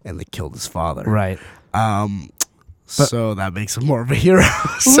 and they killed his father. Right. So that makes him more of a hero.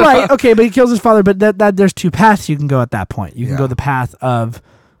 Right, okay, but he kills his father, but that there's two paths you can go at that point. You can go the path of,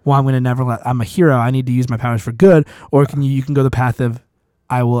 well, I'm a hero, I need to use my powers for good, or you can go the path of,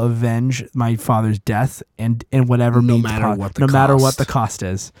 I will avenge my father's death and whatever no means matter what the cost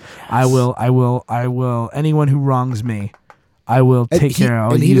is. Yes. I will anyone who wrongs me, I will take care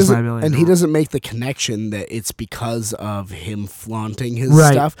of. I'll use my ability. And he doesn't make the connection that it's because of him flaunting his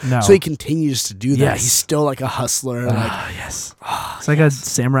stuff. No. So he continues to do that. Yes. He's still like a hustler. Yes. It's like a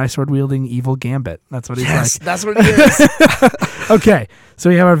samurai sword wielding evil Gambit. That's what he's like. That's what he is. Okay, so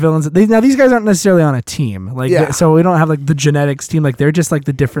we have our villains. Now these guys aren't necessarily on a team, so we don't have like the genetics team. Like they're just like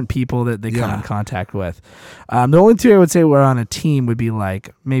the different people that they come in contact with. The only two I would say were on a team would be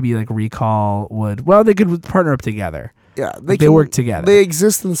like maybe like Recall would. Well, they could partner up together. Yeah, they work together. They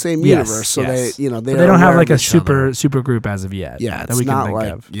exist in the same universe, so they don't have like a super group as of yet. Yeah, that we can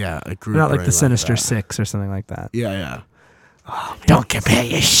think of. A group. They're not like the Sinister Six or something like that. Yeah. Oh, don't compare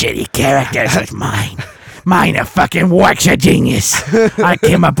your shitty characters with mine. Mine are fucking works of genius. I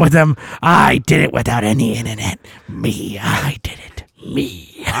came up with them. I did it without any internet. I did it.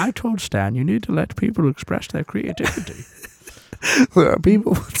 I told Stan you need to let people express their creativity. There are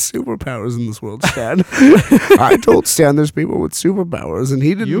people with superpowers in this world, Stan. I told Stan there's people with superpowers, and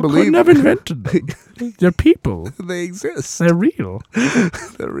he didn't believe. You couldn't have invented them. They're people. They exist. They're real.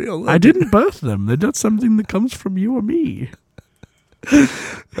 They're real. I didn't birth them. They're not something that comes from you or me.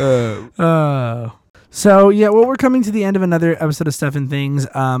 So, yeah, well, we're coming to the end of another episode of Stuff and Things.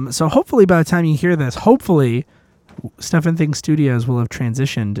 So hopefully by the time you hear this, Stuff and Things Studios will have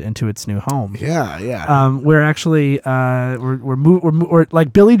transitioned into its new home. Yeah. We're actually, we're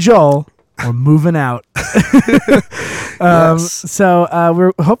like Billy Joel, we're moving out. So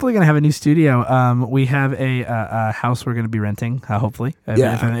we're hopefully going to have a new studio. We have a house we're going to be renting, hopefully.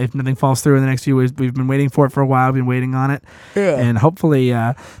 If nothing falls through in the next few weeks, we've been waiting for it for a while. We've been waiting on it. Yeah. And hopefully,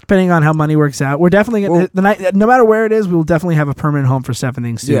 depending on how money works out, we're definitely going to, no matter where it is, we will definitely have a permanent home for Stuff and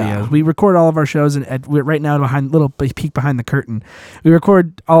Things Studios. Yeah. We record all of our shows, and we're right now little peek behind the curtain. We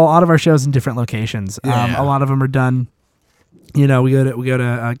record a lot of our shows in different locations. A lot of them are done. We go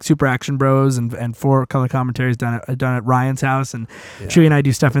to Super Action Bros and 4 Color Commentaries done at Ryan's house, and Chewy and I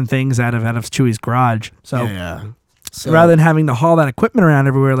do Stuff and Things out of Chewy's garage. So, so rather than having to haul that equipment around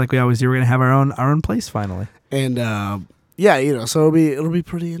everywhere like we always do, we're gonna have our own place finally. And so it'll be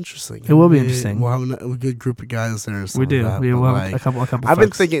pretty interesting. It will be interesting. We'll have a good group of guys there. And we do. Like that, we will have a couple. I've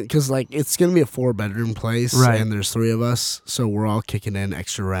been thinking because like it's gonna be a 4-bedroom place, right? And there's 3 of us, so we're all kicking in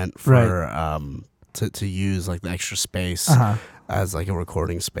extra rent for to use like the extra space. as like a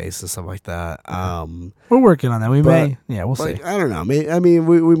recording space and stuff like that. We're working on that. We but, may. Yeah, we'll see. I don't know.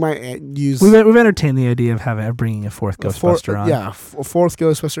 We might use. We've entertained the idea of bringing a fourth Ghostbuster on. Yeah, a fourth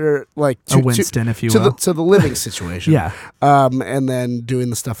Ghostbuster, like a Winston, if you will. to the living situation. Yeah. And then doing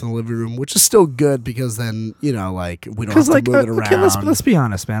the stuff in the living room, which is still good because then like we don't have to move it around. Okay, let's be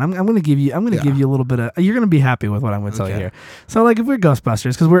honest, man. I'm going to give you a little bit of. You're going to be happy with what I'm going to tell you here. So like if we're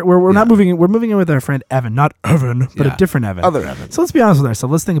Ghostbusters, because we're not moving. We're moving in with our friend Evan, not Evan, but a different Evan. Other Evan. So let's be honest with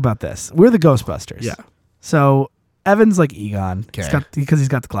ourselves. Let's think about this. We're the Ghostbusters. Yeah. So Evan's like Egon, Okay. because he's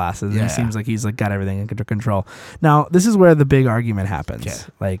got the glasses, and Yeah. he seems like he's like got everything under control. Now this is where the big argument happens. Okay.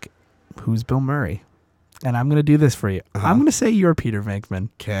 Like, who's Bill Murray? And I'm going to do this for you. I'm going to say you're Peter Venkman.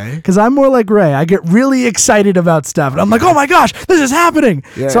 Okay. Because I'm more like Ray. I get really excited about stuff, and I'm like, "Oh my gosh, this is happening!"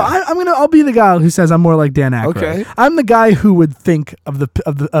 Yeah. So I'll be the guy who says I'm more like Dan Aykroyd. Okay. I'm the guy who would think of the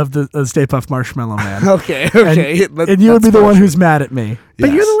Stay Puft Marshmallow Man. Okay. And you would be the one who's mad at me. But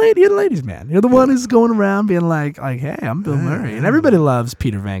Yes. you're the ladies' man. You're the one who's going around being like, "Hey, I'm Bill Murray," and everybody loves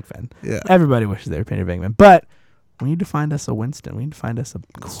Peter Venkman. Yeah. Everybody wishes they were Peter Venkman, but we need to find us a Winston. We need to find us a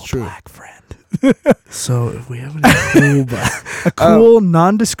cool true. black friend. So if we have any cool, A cool,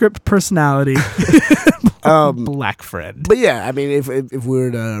 nondescript personality, black friend. but yeah, I mean, if we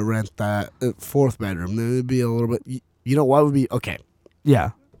were to rent that fourth bedroom, then it would be a little bit. You know what would be okay?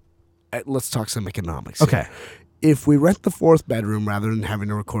 Yeah. Let's talk some economics. here. Okay. If we rent the fourth bedroom rather than having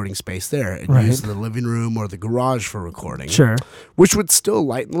a recording space there and Right. use the living room or the garage for recording, Sure. which would still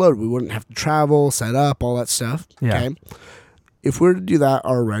lighten the load. We wouldn't have to travel, set up, all that stuff. Yeah. Okay. If we were to do that,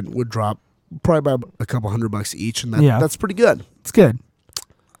 our rent would drop probably by a couple $100 each, and Yeah. that's pretty good. It's good.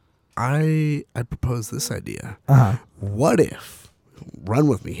 I propose this idea. Uh-huh. What if, run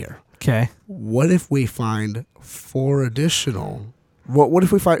with me here, Okay. what if we find 4 additional, what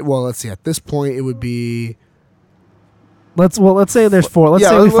if we find, well, let's see, at this point it would be, Let's say there's 4. Let's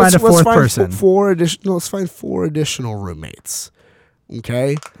say we find a fourth person. Let's find 4 additional roommates.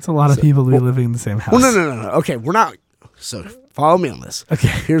 Okay? It's a lot of people to be living in the same house. Well, no. Okay, we're not, so follow me on this. Okay.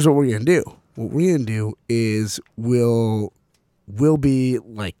 Here's what we're going to do. What we're going to do is we'll be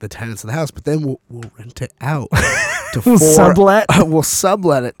like the tenants of the house, but then we'll rent it out to We'll 4. sublet We'll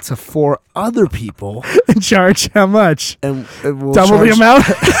sublet it to 4 other people, and charge how much? and we'll Double the charge- amount?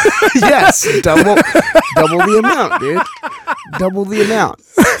 Yes, double the amount, dude. Double the amount.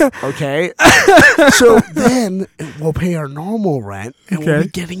 Okay. So then we'll pay our normal rent, and we'll Okay. be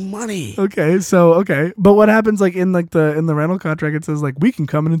getting money. Okay. But what happens like in the rental contract? It says like we can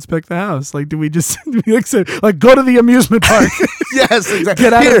come and inspect the house. Like, do we just do we like say like go to the amusement park? Yes, exactly.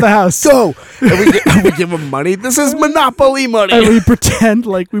 Get out Here, of the house. Go. And we give them money. This is Monopoly money. And we pretend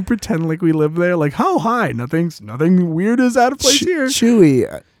like we live there. Like, how high? Nothing weird is out of place here.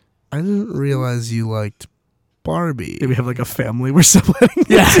 Chewy, I didn't realize you liked Barbie. Do we have like a family we're subletting?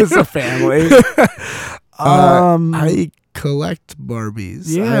 Yeah, it's a family. I collect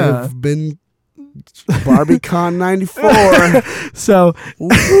Barbies. Yeah. I've been BarbieCon 94. So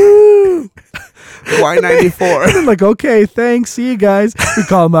Woo! Why 94? I'm like, okay, thanks. See you guys. We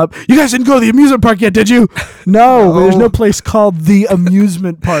call them up. You guys didn't go to the amusement park yet, did you? No. There's no place called the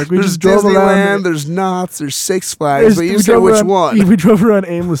amusement park. We There's just drove Disneyland, around. there's Knott's, there's Six Flags, but you we said drove which around- one. We drove around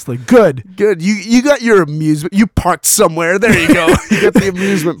aimlessly. Good. Good. You got your amusement. You parked somewhere. There you go. You got the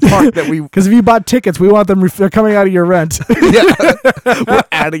amusement park that we. Because if you bought tickets, we want them. They're coming out of your rent. Yeah, we're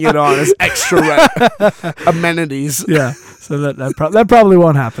adding it on as extra amenities. Yeah. So that probably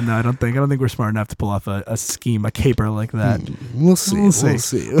won't happen though. I don't think we're smart enough to pull off a scheme, a caper like that. We'll see. We'll see. We'll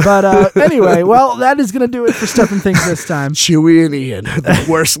see. But anyway, well, that is gonna do it for Stuff and Things this time. Chewy and Ian, the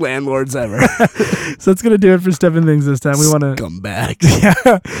worst landlords ever. So that's gonna do it for Stuff and Things this time. We want to Scumbags.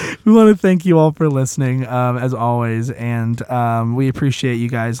 Yeah, we want to thank you all for listening, as always, and we appreciate you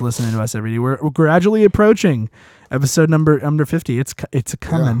guys listening to us every day. We're gradually approaching episode number 50. It's a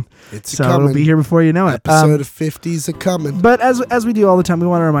coming. Yeah, it's so coming. it'll be here before you know it. Episode of 50's a coming. But as we do all the time, we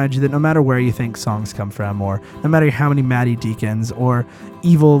want to remind you that no matter where you think songs come from, or no matter how many Maddie Deacons or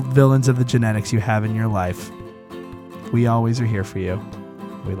evil villains of the genetics you have in your life, we always are here for you.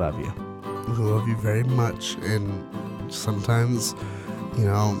 We love you. We love you very much, and sometimes,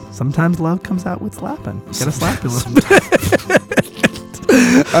 Sometimes love comes out with slapping. Gotta slap you a little bit.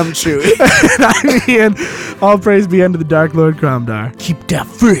 I'm Chewy. I'm Ian. All praise be unto the Dark Lord Cromdar. Keep that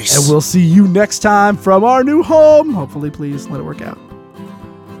face. And we'll see you next time from our new home. Hopefully, please let it work out.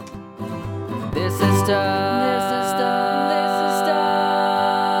 This is stuff. This is stuff. This is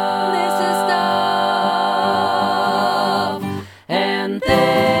stuff. This is stuff. And things.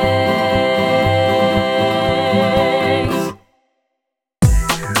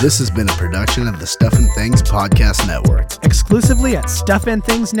 This has been a production of the Stuff and Things Podcast Network. Exclusively at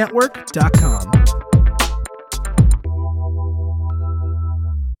stuffandthingsnetwork.com.